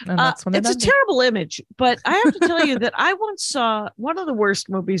herself. It's a terrible image, but I have to tell you that I once saw one of the worst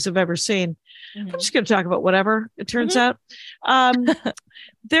movies I've ever seen. I'm just going to talk about whatever it turns out.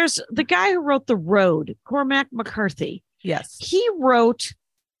 There's the guy who wrote The Road, Cormac McCarthy. Yes. He wrote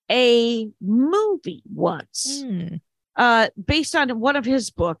a movie once based on one of his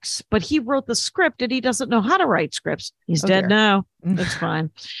books, but he wrote the script and he doesn't know how to write scripts. He's dead now. It's fine.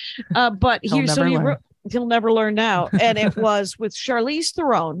 But he'll never learn now. And it was with Charlize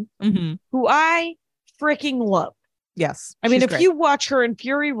Theron, who I freaking love. Yes. I mean, if you watch her in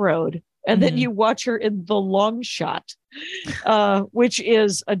Fury Road and then you watch her in The Long Shot, which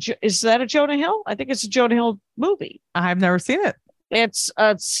is that a Jonah Hill? I think it's a Jonah Hill movie. I've never seen it. It's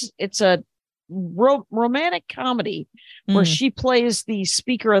a romantic comedy where she plays the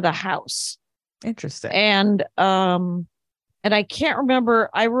Speaker of the House. Interesting. And I can't remember.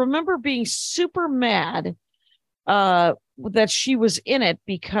 I remember being super mad that she was in it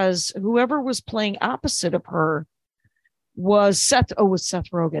because whoever was playing opposite of her was Seth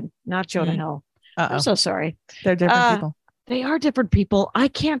Rogen, not Jonah Hill. I'm so sorry. They're different people. They are different people. I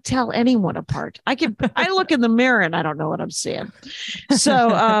can't tell anyone apart. I look in the mirror and I don't know what I'm seeing.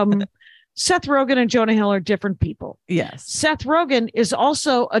 So Seth Rogen and Jonah Hill are different people. Yes. Seth Rogen is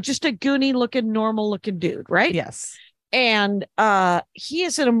also just a goony looking, normal looking dude, right? Yes. And he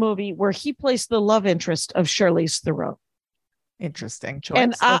is in a movie where he plays the love interest of Charlize Theron. Interesting choice.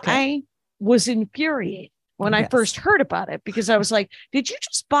 And I was infuriated when I first heard about it, because I was like, did you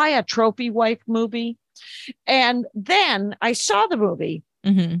just buy a trophy wife movie? And then I saw the movie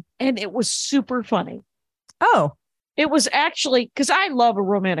and it was super funny. Oh, it was actually, because I love a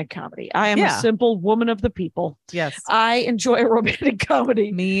romantic comedy. I am a simple woman of the people. Yes. I enjoy a romantic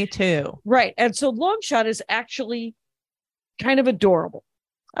comedy. Me too. Right. And so Long Shot is actually kind of adorable.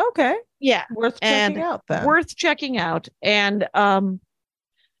 Okay. Yeah. Worth checking out then. Worth checking out. And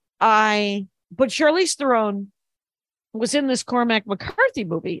but Charlize Theron was in this Cormac McCarthy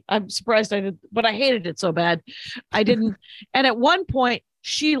movie. I'm surprised I did, but I hated it so bad. I didn't. And at one point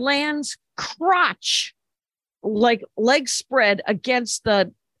she lands crotch, like legs spread against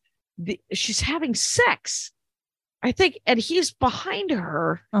the she's having sex, I think, and he's behind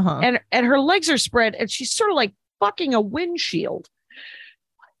her and her legs are spread and she's sort of like fucking a windshield.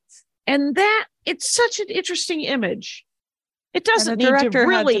 And that, it's such an interesting image. It doesn't need to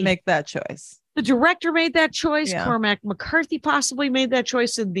really had to make that choice. The director made that choice. Yeah. Cormac McCarthy possibly made that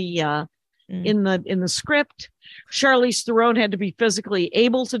choice in the in the script. Charlize Theron had to be physically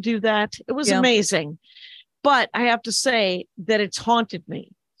able to do that. It was amazing. But I have to say that it's haunted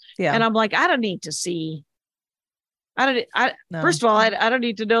me. Yeah. And I'm like, I don't need to see. First of all, I don't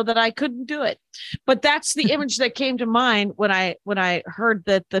need to know that I couldn't do it. But that's the image that came to mind when I heard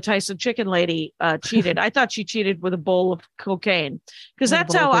that the Tyson chicken lady cheated. I thought she cheated with a bowl of cocaine, because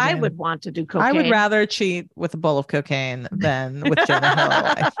that's how I would want to do cocaine. I would rather cheat with a bowl of cocaine than with Jonah Hill,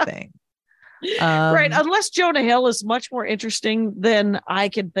 I think. Right. Unless Jonah Hill is much more interesting than I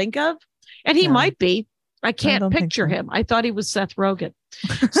can think of. And he might be. I can't picture him. I thought he was Seth Rogen.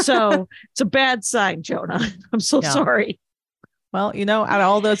 So it's a bad sign, Jonah. I'm so sorry. Well, out of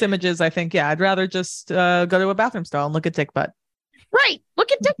all those images, I think, I'd rather just go to a bathroom stall and look at dick butt. Right.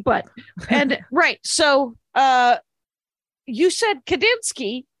 Look at dick butt. And right. So you said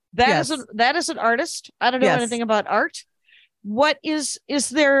Kandinsky. That is an artist. I don't know anything about art. What is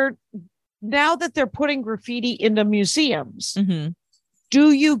there now that they're putting graffiti into museums?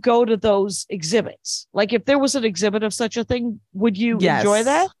 Do you go to those exhibits? Like, if there was an exhibit of such a thing, would you enjoy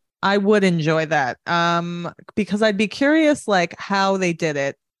that? I would enjoy that. Because I'd be curious, like, how they did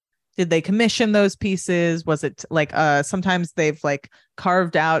it. Did they commission those pieces? Was it like sometimes they've like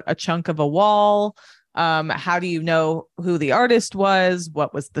carved out a chunk of a wall? How do you know who the artist was?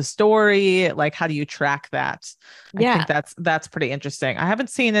 What was the story? Like, how do you track that? I think that's pretty interesting. I haven't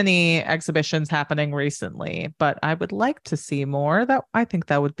seen any exhibitions happening recently, but I would like to see more. I think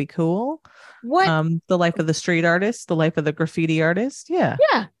that would be cool. What? The life of the street artist, the life of the graffiti artist. Yeah.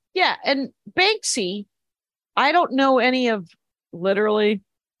 Yeah. Yeah. And Banksy, I don't know any of, literally,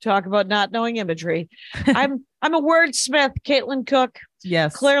 talk about not knowing imagery. I'm a wordsmith, Caitlin Cook.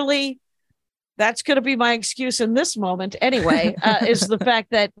 Yes. Clearly, that's going to be my excuse in this moment anyway, is the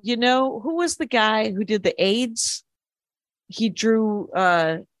fact that, who was the guy who did the AIDS? He drew,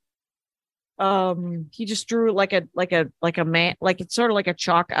 he just drew like a man, like it's sort of like a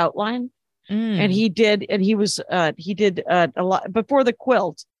chalk outline. And he did a lot before the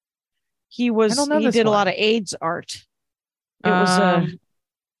quilt. He did a lot of AIDS art. It was,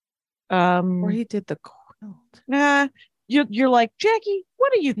 or he did the quilt. Nah. You're like, Jackie,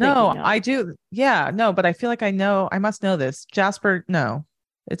 what are you thinking? No, of? I do. Yeah, no, but I feel like I must know this. Jasper, no,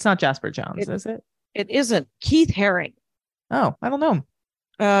 it's not Jasper Jones, is it? It isn't. Keith Haring. Oh, I don't know.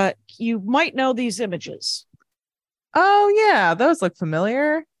 You might know these images. Oh yeah, those look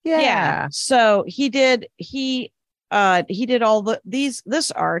familiar. Yeah. So he did all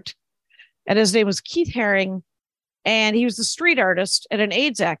this art, and his name was Keith Haring, and he was the street artist and an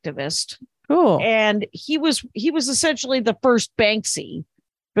AIDS activist. Cool. And he was essentially the first Banksy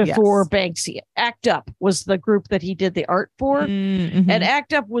before Banksy. Act Up was the group that he did the art for. And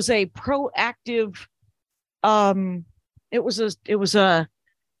Act Up was a proactive,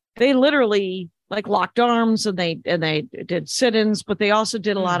 they literally like locked arms and they did sit-ins, but they also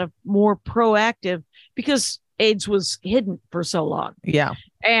did a lot of more proactive, because AIDS was hidden for so long. Yeah.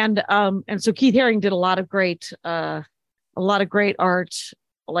 And so Keith Haring did a lot of great art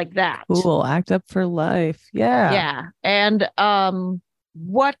like that. Cool. Act Up for life. Yeah. And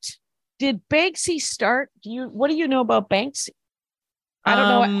what did Banksy start? What do you know about Banksy? I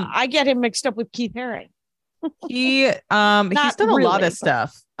don't know. I get him mixed up with Keith Haring. He's done a lot of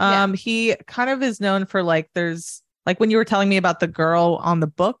stuff. He kind of is known for, like, there's like when you were telling me about the girl on the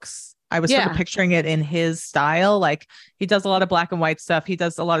books, I was sort of picturing it in his style. Like, he does a lot of black and white stuff. He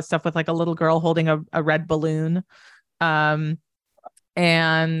does a lot of stuff with like a little girl holding a red balloon.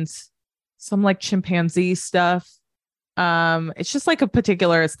 And some like chimpanzee stuff. It's just like a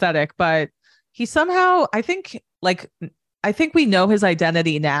particular aesthetic, but he somehow, I think, like, I think we know his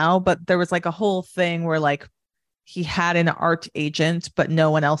identity now, but there was like a whole thing where like he had an art agent, but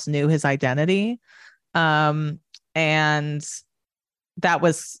no one else knew his identity. And that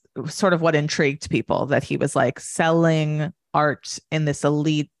was sort of what intrigued people, that he was like selling art in this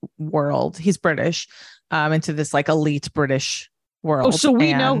elite world. He's British, into this like elite British world. Oh, so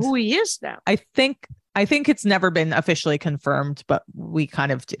we know who he is now. I think it's never been officially confirmed, but we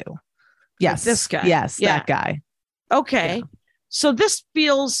kind of do. Yes. Like this guy. Yes, that guy. Okay. Yeah. So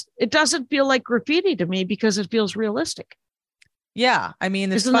it doesn't feel like graffiti to me because it feels realistic. Yeah. I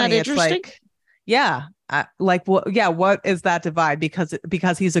mean, it's Isn't funny. that It's interesting? like, yeah. Like, what? Yeah. What is that divide?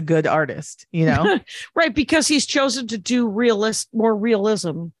 Because he's a good artist, you know? Right. Because he's chosen to do more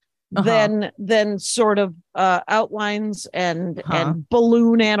realism than sort of outlines and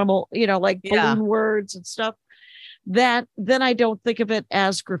balloon animal, like balloon words and stuff. That then I don't think of it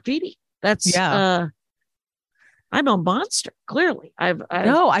as graffiti. That's I'm a monster. Clearly, I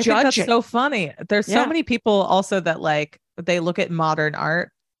think that's so funny. There's so many people also that like they look at modern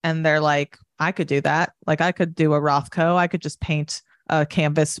art and they're like, I could do that. Like I could do a Rothko. I could just paint a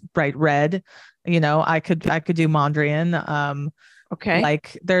canvas bright red. I could do Mondrian. Okay.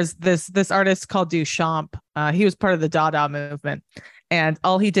 Like there's this artist called Duchamp. He was part of the Dada movement, and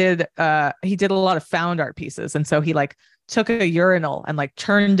all he did a lot of found art pieces. And so he like took a urinal and like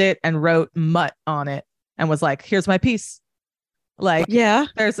turned it and wrote mutt on it and was like, here's my piece. Like, yeah,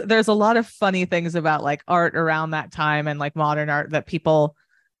 there's a lot of funny things about like art around that time and like modern art that people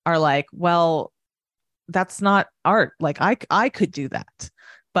are like, well, that's not art. Like I could do that.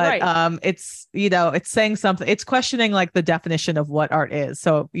 But it's, it's saying something. It's questioning like the definition of what art is.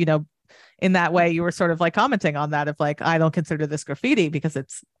 So, in that way, you were sort of like commenting on that of like, I don't consider this graffiti because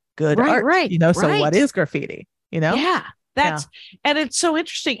it's good art. Right. So what is graffiti? Yeah, and it's so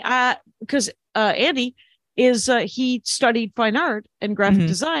interesting because Andy is he studied fine art and graphic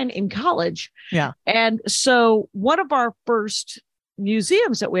design in college. Yeah. And so one of our first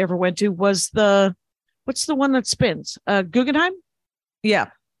museums that we ever went to was what's the one that spins? Guggenheim? Yeah.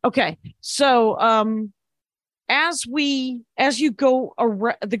 Okay. So as you go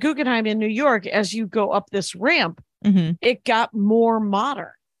around the Guggenheim in New York, as you go up this ramp, it got more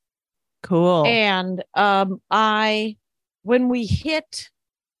modern. Cool. And when we hit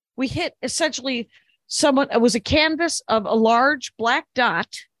essentially it was a canvas of a large black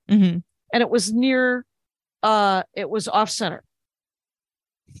dot, and it was it was off center.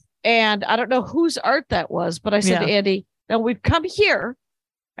 And I don't know whose art that was, but I said to Andy, now we've come here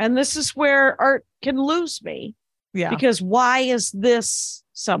and this is where art can lose me. Yeah. Because why is this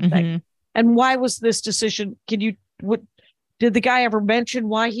something? And why was this decision? Did the guy ever mention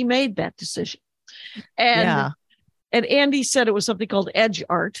why he made that decision? And Andy said it was something called edge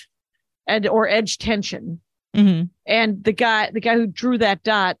art or edge tension. And the guy who drew that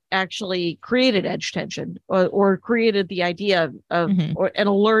dot actually created edge tension or created the idea of and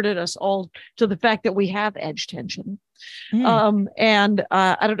alerted us all to the fact that we have edge tension. And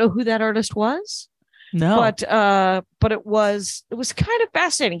I don't know who that artist was. No, but it was kind of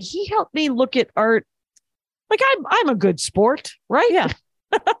fascinating. He helped me look at art. Like I'm a good sport, right? Yeah.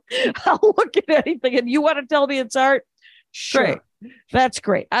 I'll look at anything and you want to tell me it's art? Sure. Great. That's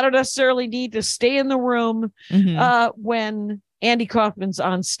great. I don't necessarily need to stay in the room when Andy Kaufman's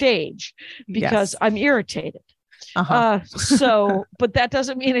on stage because I'm irritated. But that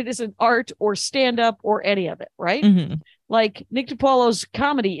doesn't mean it isn't art or stand up or any of it, right? Like Nick DiPaolo's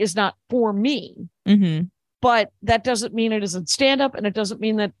comedy is not for me, but that doesn't mean it isn't stand up, and it doesn't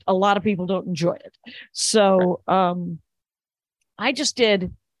mean that a lot of people don't enjoy it. So I just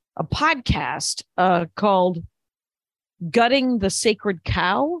did a podcast called Gutting the Sacred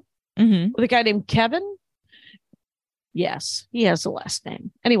Cow with a guy named Kevin. Yes, he has the last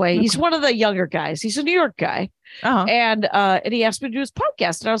name. Anyway, he's one of the younger guys. He's a New York guy. And he asked me to do his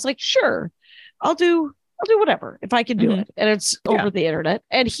podcast. And I was like, sure, I'll do whatever if I can do it. And it's over the internet.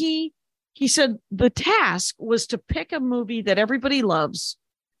 And he said the task was to pick a movie that everybody loves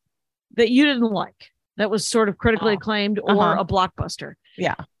that you didn't like, that was sort of critically acclaimed or a blockbuster.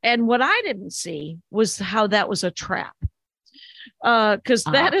 Yeah. And what I didn't see was how that was a trap. Because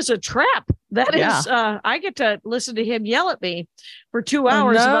that is a trap. That is, I get to listen to him yell at me for 2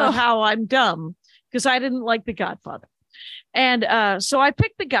 hours about how I'm dumb because I didn't like The Godfather. And so I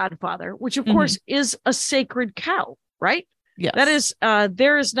picked The Godfather, which of course is a sacred cow, right? Yeah. That is,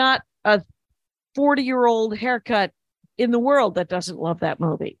 there is not a 40-year-old haircut in the world that doesn't love that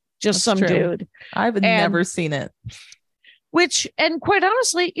movie. Just some dude. I've never seen it. Which, and quite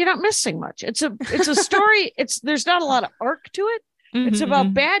honestly, you're not missing much. It's a story. There's not a lot of arc to it, It's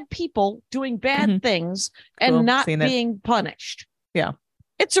about bad people doing bad things and not being punished. Yeah.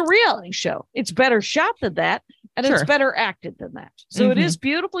 It's a reality show. It's better shot than that, and it's better acted than that. So it is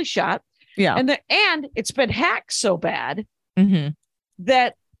beautifully shot. Yeah. And it's been hacked so bad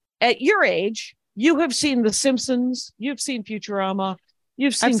that at your age, you have seen The Simpsons, you've seen Futurama,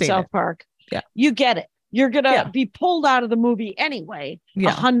 you've seen South Park. Yeah. You get it. You're going to be pulled out of the movie anyway.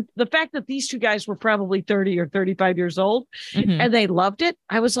 Yeah. The fact that these two guys were probably 30 or 35 years old and they loved it.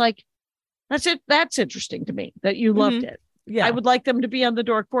 I was like, that's it. That's interesting to me that you loved it. Yeah. I would like them to be on the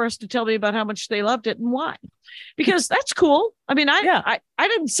Dork Forest to tell me about how much they loved it and why, because that's cool. I mean, I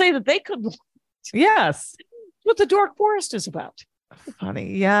didn't say that they couldn't. Yes. What the Dork Forest is about.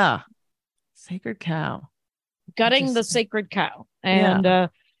 Funny. Yeah. Sacred cow. Gutting the sacred cow. And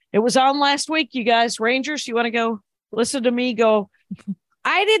it was on last week, you guys. Rangers, you want to go listen to me go,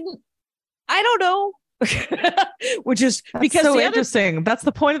 I don't know. Which is because so interesting. That's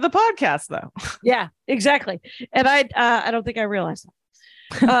the point of the podcast, though. Yeah, exactly. And I don't think I realized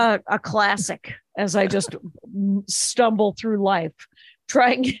that. A classic as I just stumble through life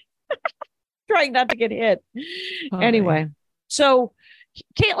trying not to get hit. Anyway, so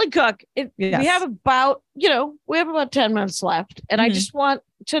Caitlin Cook, we have about 10 minutes left, and I just want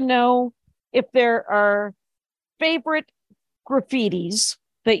to know if there are favorite graffitis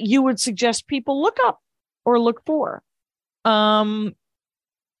that you would suggest people look up or look for. Not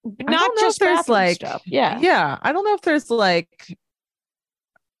just there's like stuff. I don't know if there's like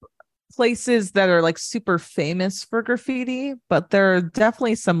places that are like super famous for graffiti, but there are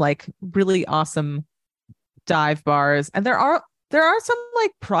definitely some like really awesome dive bars, and there are some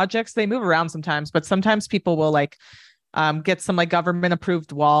like projects. They move around sometimes, but sometimes people will like get some like government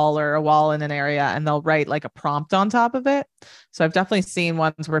approved wall or a wall in an area, and they'll write like a prompt on top of it. So I've definitely seen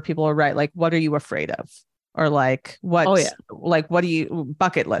ones where people will write like, what are you afraid of? Or like, what, like, what do you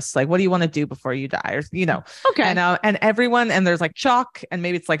bucket list? Like, what do you want to do before you die? Or, okay. And everyone, and there's like chalk, and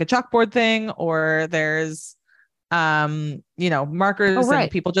maybe it's like a chalkboard thing, or there's, markers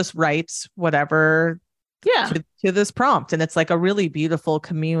and people just write whatever to this prompt. And it's like a really beautiful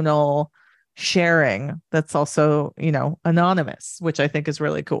communal sharing that's also anonymous, which I think is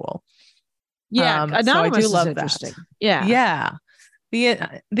really cool. Anonymous, so I do love interesting that.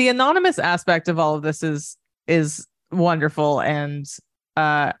 The anonymous aspect of all of this is wonderful, and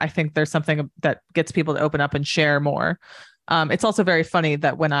I think there's something that gets people to open up and share more. It's also very funny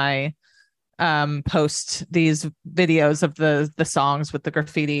that when I post these videos of the songs with the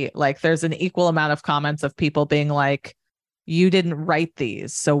graffiti, like there's an equal amount of comments of people being like, you didn't write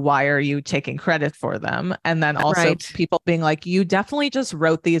these, so why are you taking credit for them? And then also people being like, you definitely just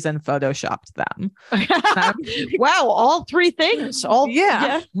wrote these and photoshopped them. Wow, all three things.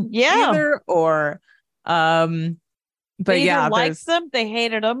 Either or. But they either liked them, they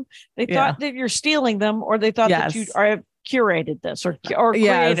hated them, they thought that you're stealing them, or they thought that you curated this or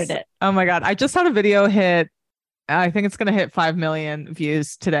created it. Oh my God, I just had a video hit. I think it's going to hit 5 million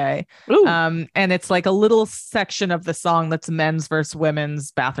views today. And it's like a little section of the song that's men's versus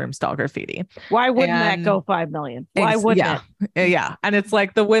women's bathroom stall graffiti. Why wouldn't that go 5 million? Why wouldn't it? Yeah. And it's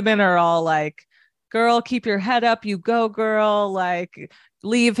like the women are all like, girl, keep your head up. You go, girl. Like,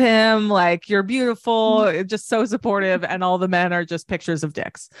 leave him. Like, you're beautiful. Just so supportive. And all the men are just pictures of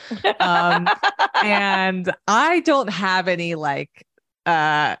dicks. And I don't have any like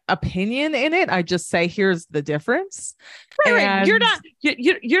opinion in it. I just say, here's the difference. Right. You're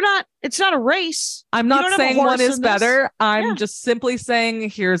not, it's not a race. I'm not saying one is better. I'm just simply saying,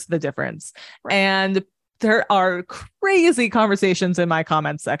 here's the difference. Right. And there are crazy conversations in my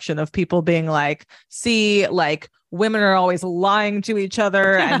comment section of people being like, see, like, women are always lying to each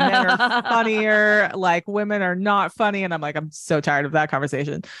other and men are funnier. Like, women are not funny. And I'm like, I'm so tired of that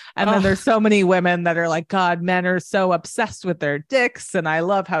conversation. And then there's so many women that are like, God, men are so obsessed with their dicks. And I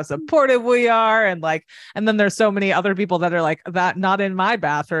love how supportive we are. And like, and then there's so many other people that are like, that not in my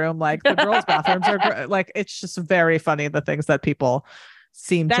bathroom. Like, the girls' bathrooms are like, it's just very funny, the things that people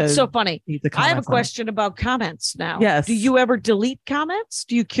That's so funny. I have a question about comments now. Yes. Do you ever delete comments?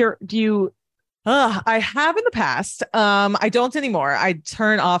 I have in the past. I don't anymore. I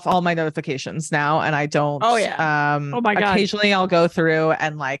turn off all my notifications now, and I don't. Oh yeah. Oh my God. Occasionally I'll go through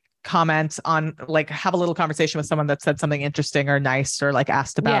and like comment on, like, have a little conversation with someone that said something interesting or nice, or like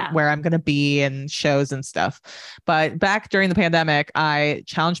asked about where I'm going to be and shows and stuff. But back during the pandemic, I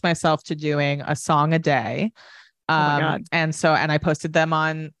challenged myself to doing a song a day. And I posted them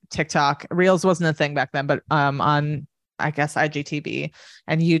on TikTok. Reels wasn't a thing back then, but on, I guess, IGTV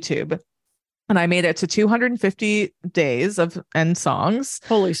and YouTube. And I made it to 250 days and songs.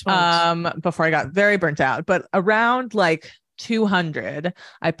 Holy smokes. Before I got very burnt out. But around like 200,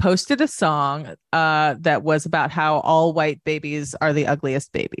 I posted a song that was about how all white babies are the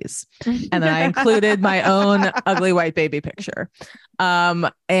ugliest babies. And then I included my own ugly white baby picture.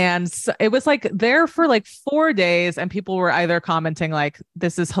 And so it was like there for like 4 days, and people were either commenting like,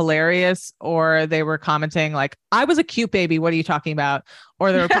 this is hilarious, or they were commenting like, I was a cute baby. What are you talking about?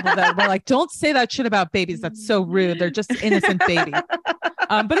 Or there were people that were like, don't say that shit about babies. That's so rude. They're just innocent babies.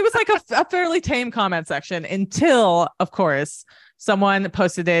 But it was like a fairly tame comment section until, of course, someone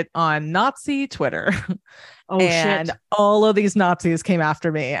posted it on Nazi Twitter. Oh, and shit. all of these Nazis came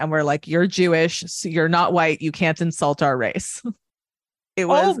after me and were like, you're Jewish, so you're not white. You can't insult our race. It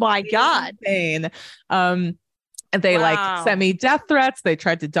was Oh my God. insane. And they like sent me death threats. They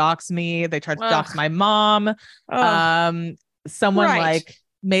tried to dox me. They tried to dox my mom. Someone like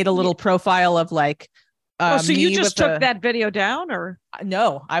made a little profile of like, so you just took that video down, or?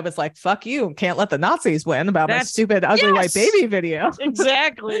 No, I was like, fuck you. Can't let the Nazis win about my stupid ugly white baby video.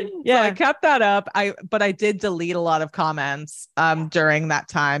 Exactly. Yeah, I kept that up. But I did delete a lot of comments during that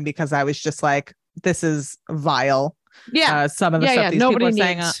time because I was just like, this is vile. Yeah. Some of the stuff these people are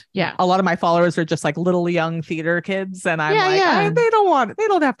saying. A lot of my followers are just like little young theater kids. And I'm they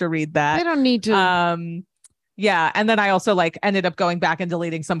don't have to read that. They don't need to. Yeah. And then I also like ended up going back and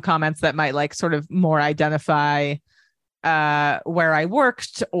deleting some comments that might like sort of more identify where I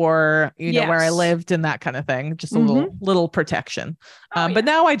worked or, know, where I lived and that kind of thing. Just a little protection. But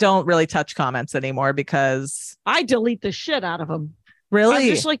now I don't really touch comments anymore because I delete the shit out of them. Really? I'm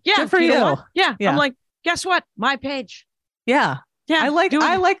just like, good for you. Yeah. I'm like, guess what? My page. Yeah. Yeah. I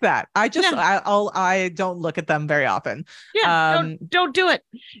like that. I just, I don't look at them very often. Yeah. Don't do it.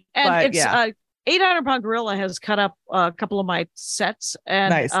 And it's 800 Pound Gorilla has cut up a couple of my sets,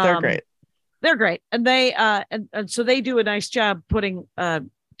 and nice. They're great. They're great. And they, and so they do a nice job putting,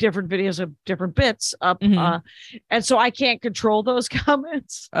 different videos of different bits up. And so I can't control those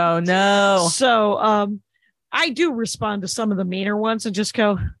comments. Oh no. So, I do respond to some of the meaner ones and just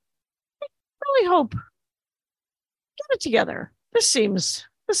go, I really hope get it together. This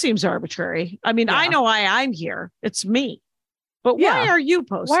seems arbitrary. I mean, I know why I'm here. It's me. But why are you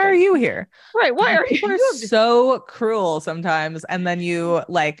posting? Why are you here? Right. Why are you? Are so cruel sometimes. And then you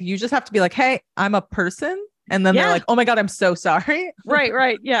just have to be like, hey, I'm a person. And then they're like, oh my God, I'm so sorry.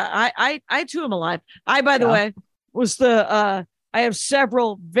 Right. Yeah. I too am alive. By the way, was I have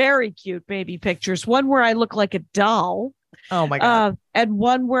several very cute baby pictures. One where I look like a doll. Oh my God. And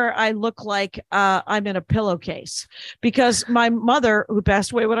one where I look like I'm in a pillowcase because my mother, who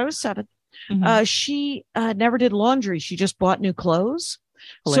passed away when I was 7, she never did laundry. She just bought new clothes.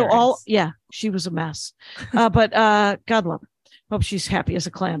 Hilarious. So she was a mess. But God love her. Hope she's happy as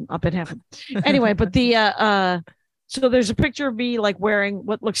a clam up in heaven. Anyway, but so there's a picture of me like wearing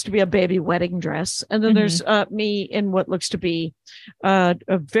what looks to be a baby wedding dress. And then there's me in what looks to be a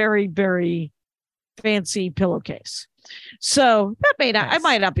very, very fancy pillowcase. So that I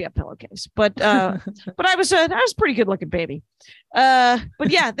might not be a pillowcase, but I was a pretty good looking baby. But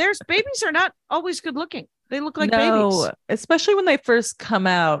yeah, babies are not always good looking. They look like babies, especially when they first come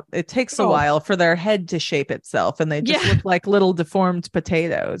out. It takes a while for their head to shape itself, and they just look like little deformed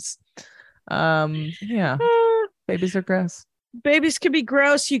potatoes. Babies are gross. Babies can be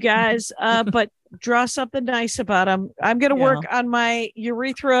gross, you guys. But draw something nice about them. I'm gonna work on my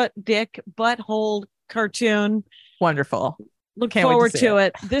urethra dick butthole cartoon. Wonderful. Look forward to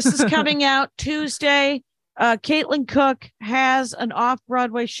it. This is coming out Tuesday. Caitlin Cook has an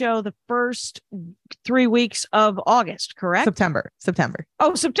off-Broadway show the first 3 weeks of August, correct? September.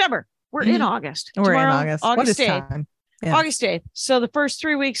 Oh, September. We're in August. We're in August. August 8th. Time? Yeah. August 8th. So the first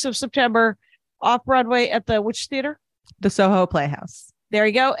 3 weeks of September, off-Broadway at which theater? The Soho Playhouse. There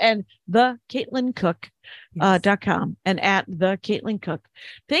you go. And the Caitlin Cook. .com and at the Caitlin Cook.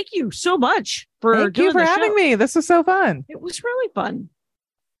 Thank you so much for having me. This was so fun. It was really fun.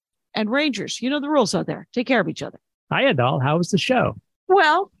 And Rangers, you know the rules out there. Take care of each other. Hiya, doll. How was the show?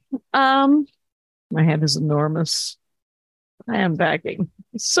 Well, my head is enormous. I am backing.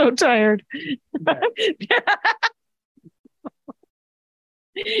 So tired.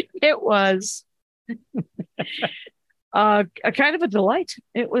 It was a kind of a delight.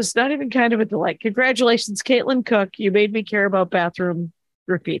 It was not even kind of a delight. Congratulations, Caitlin Cook. You made me care about bathroom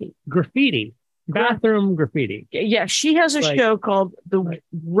graffiti. Bathroom graffiti. Yeah, she has a show called The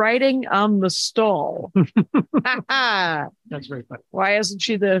Writing on the Stall. That's very funny. Why isn't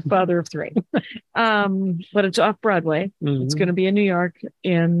she the father of 3? But it's off Broadway. It's going to be in New York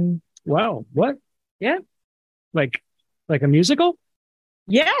in... Wow. What? Yeah. Like a musical?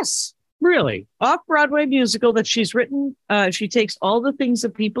 Yes. Really? Off-Broadway musical that she's written. She takes all the things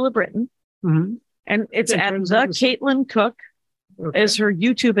that people have written. And it's at the Caitlin Cook Okay. as her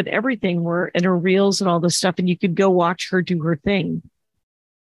YouTube and everything were, and her reels and all this stuff, and you could go watch her do her thing.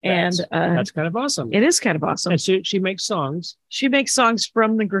 That's kind of awesome. It is kind of awesome. And she makes songs. She makes songs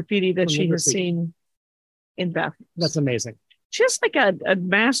from the graffiti that From the she has graffiti. seen in bathrooms. That's amazing. She has like a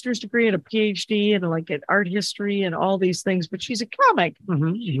master's degree and a PhD and like an art history and all these things, but she's a comic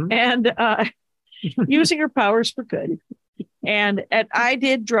and using her powers for good. And I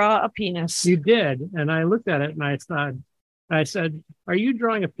did draw a penis. You did. And I looked at it and I said, are you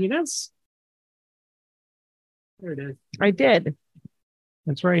drawing a penis? There it is. I did.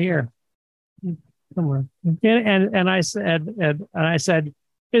 It's right here. Somewhere. And I said,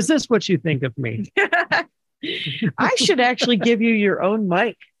 is this what you think of me? I should actually give you your own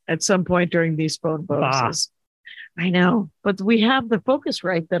mic at some point during these phone bonuses. I know, but we have the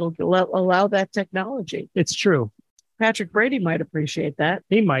Focusrite that'll allow that technology. It's true. Patrick Brady might appreciate that.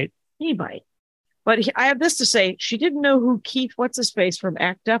 He might. He might. But I have this to say. She didn't know who Keith, what's-his-face from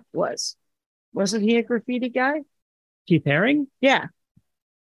Act Up was. Wasn't he a graffiti guy? Keith Haring? Yeah.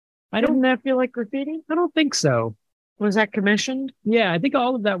 Didn't that feel like graffiti? I don't think so. Was that commissioned? Yeah, I think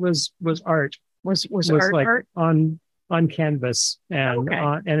all of that was art. Was art like art? on canvas and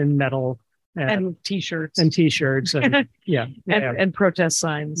and in metal And t-shirts. and t-shirts and and protest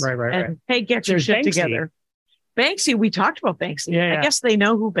signs. Right. And hey, get your There's shit Banksy. Together. Banksy, we talked about Banksy. Yeah. I guess they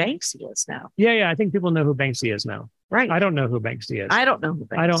know who Banksy is now. Yeah. I think people know who Banksy is now. Right. I don't know who Banksy is. I don't know who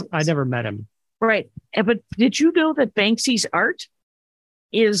Banksy is. I never met him. Right. But did you know that Banksy's art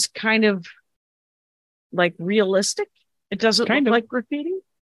is kind of like realistic? It doesn't look like graffiti?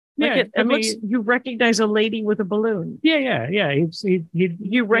 Like Yeah, it looks, you recognize a lady with a balloon. Yeah.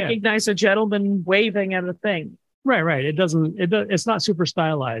 You recognize a gentleman waving at a thing. Right. It's not super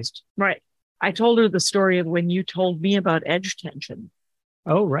stylized. Right. I told her the story of when you told me about edge tension.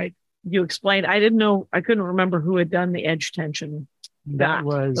 Oh, right. You explained. I didn't know. I couldn't remember who had done the edge tension. That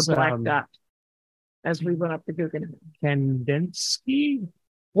was the black dot. As we went up the Guggenheim. Kandinsky?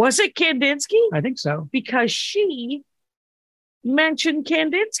 Was it Kandinsky? I think so. Because she mentioned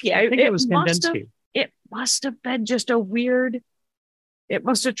Kandinsky. I think it was Kandinsky. It must have been just a weird. It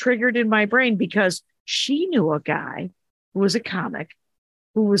must have triggered in my brain because she knew a guy who was a comic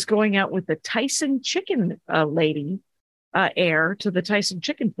who was going out with the Tyson chicken lady, heir to the Tyson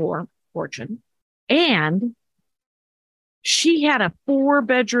chicken fortune. And she had a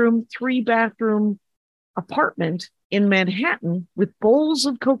 4-bedroom, 3-bathroom apartment in Manhattan with bowls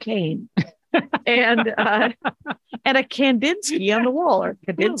of cocaine and a Kandinsky on the wall. Or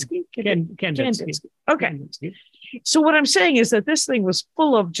Kandinsky? Kandinsky. Okay. Kandinsky. So what I'm saying is that this thing was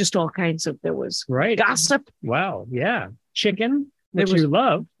full of just all kinds of, there was gossip. Wow. Yeah. Chicken. Which was, you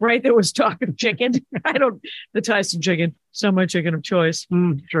love. Right. There was talk of chicken. The Tyson chicken. It's not my chicken of choice.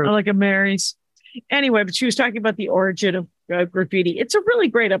 True. I like a Mary's. Anyway, but she was talking about the origin of graffiti. It's a really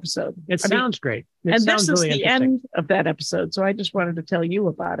great episode. It sounds great. And this is the end of that episode. So I just wanted to tell you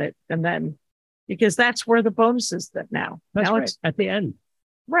about it. And then, because that's where the bonus is now. That's now right. It's at the end.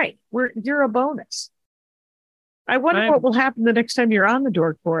 Right. You're a bonus. I wonder what will happen the next time you're on the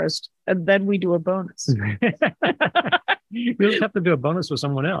Dork Forest, and then we do a bonus. We'll have to do a bonus with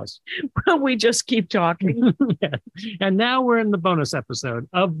someone else. Well, we just keep talking. Yeah. And now we're in the bonus episode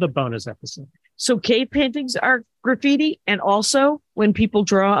of the bonus episode. So cave paintings are graffiti. And also when people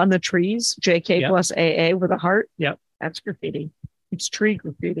draw on the trees, JK plus AA with a heart. Yep. That's graffiti. It's tree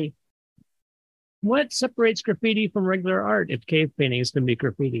graffiti. What separates graffiti from regular art if cave paintings can be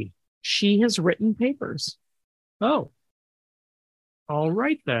graffiti? She has written papers. Oh. All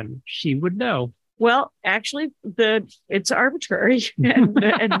right, then. She would know. Well, actually, it's arbitrary and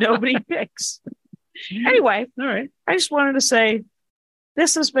nobody picks. Anyway, all right. I just wanted to say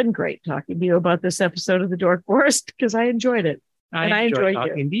this has been great talking to you about this episode of the Dork Forest because I enjoyed it. I enjoyed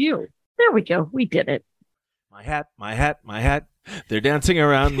talking to you. There we go. We did it. My hat, my hat, my hat. They're dancing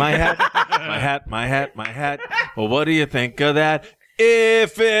around my hat. My hat, my hat, my hat. Well, what do you think of that?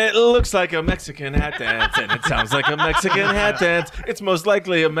 If it looks like a Mexican hat dance and it sounds like a Mexican hat dance, it's most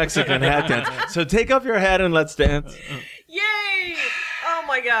likely a Mexican hat dance. So take off your hat and let's dance. Yay! Oh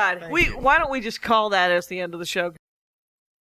my God. Why don't we just call that as the end of the show?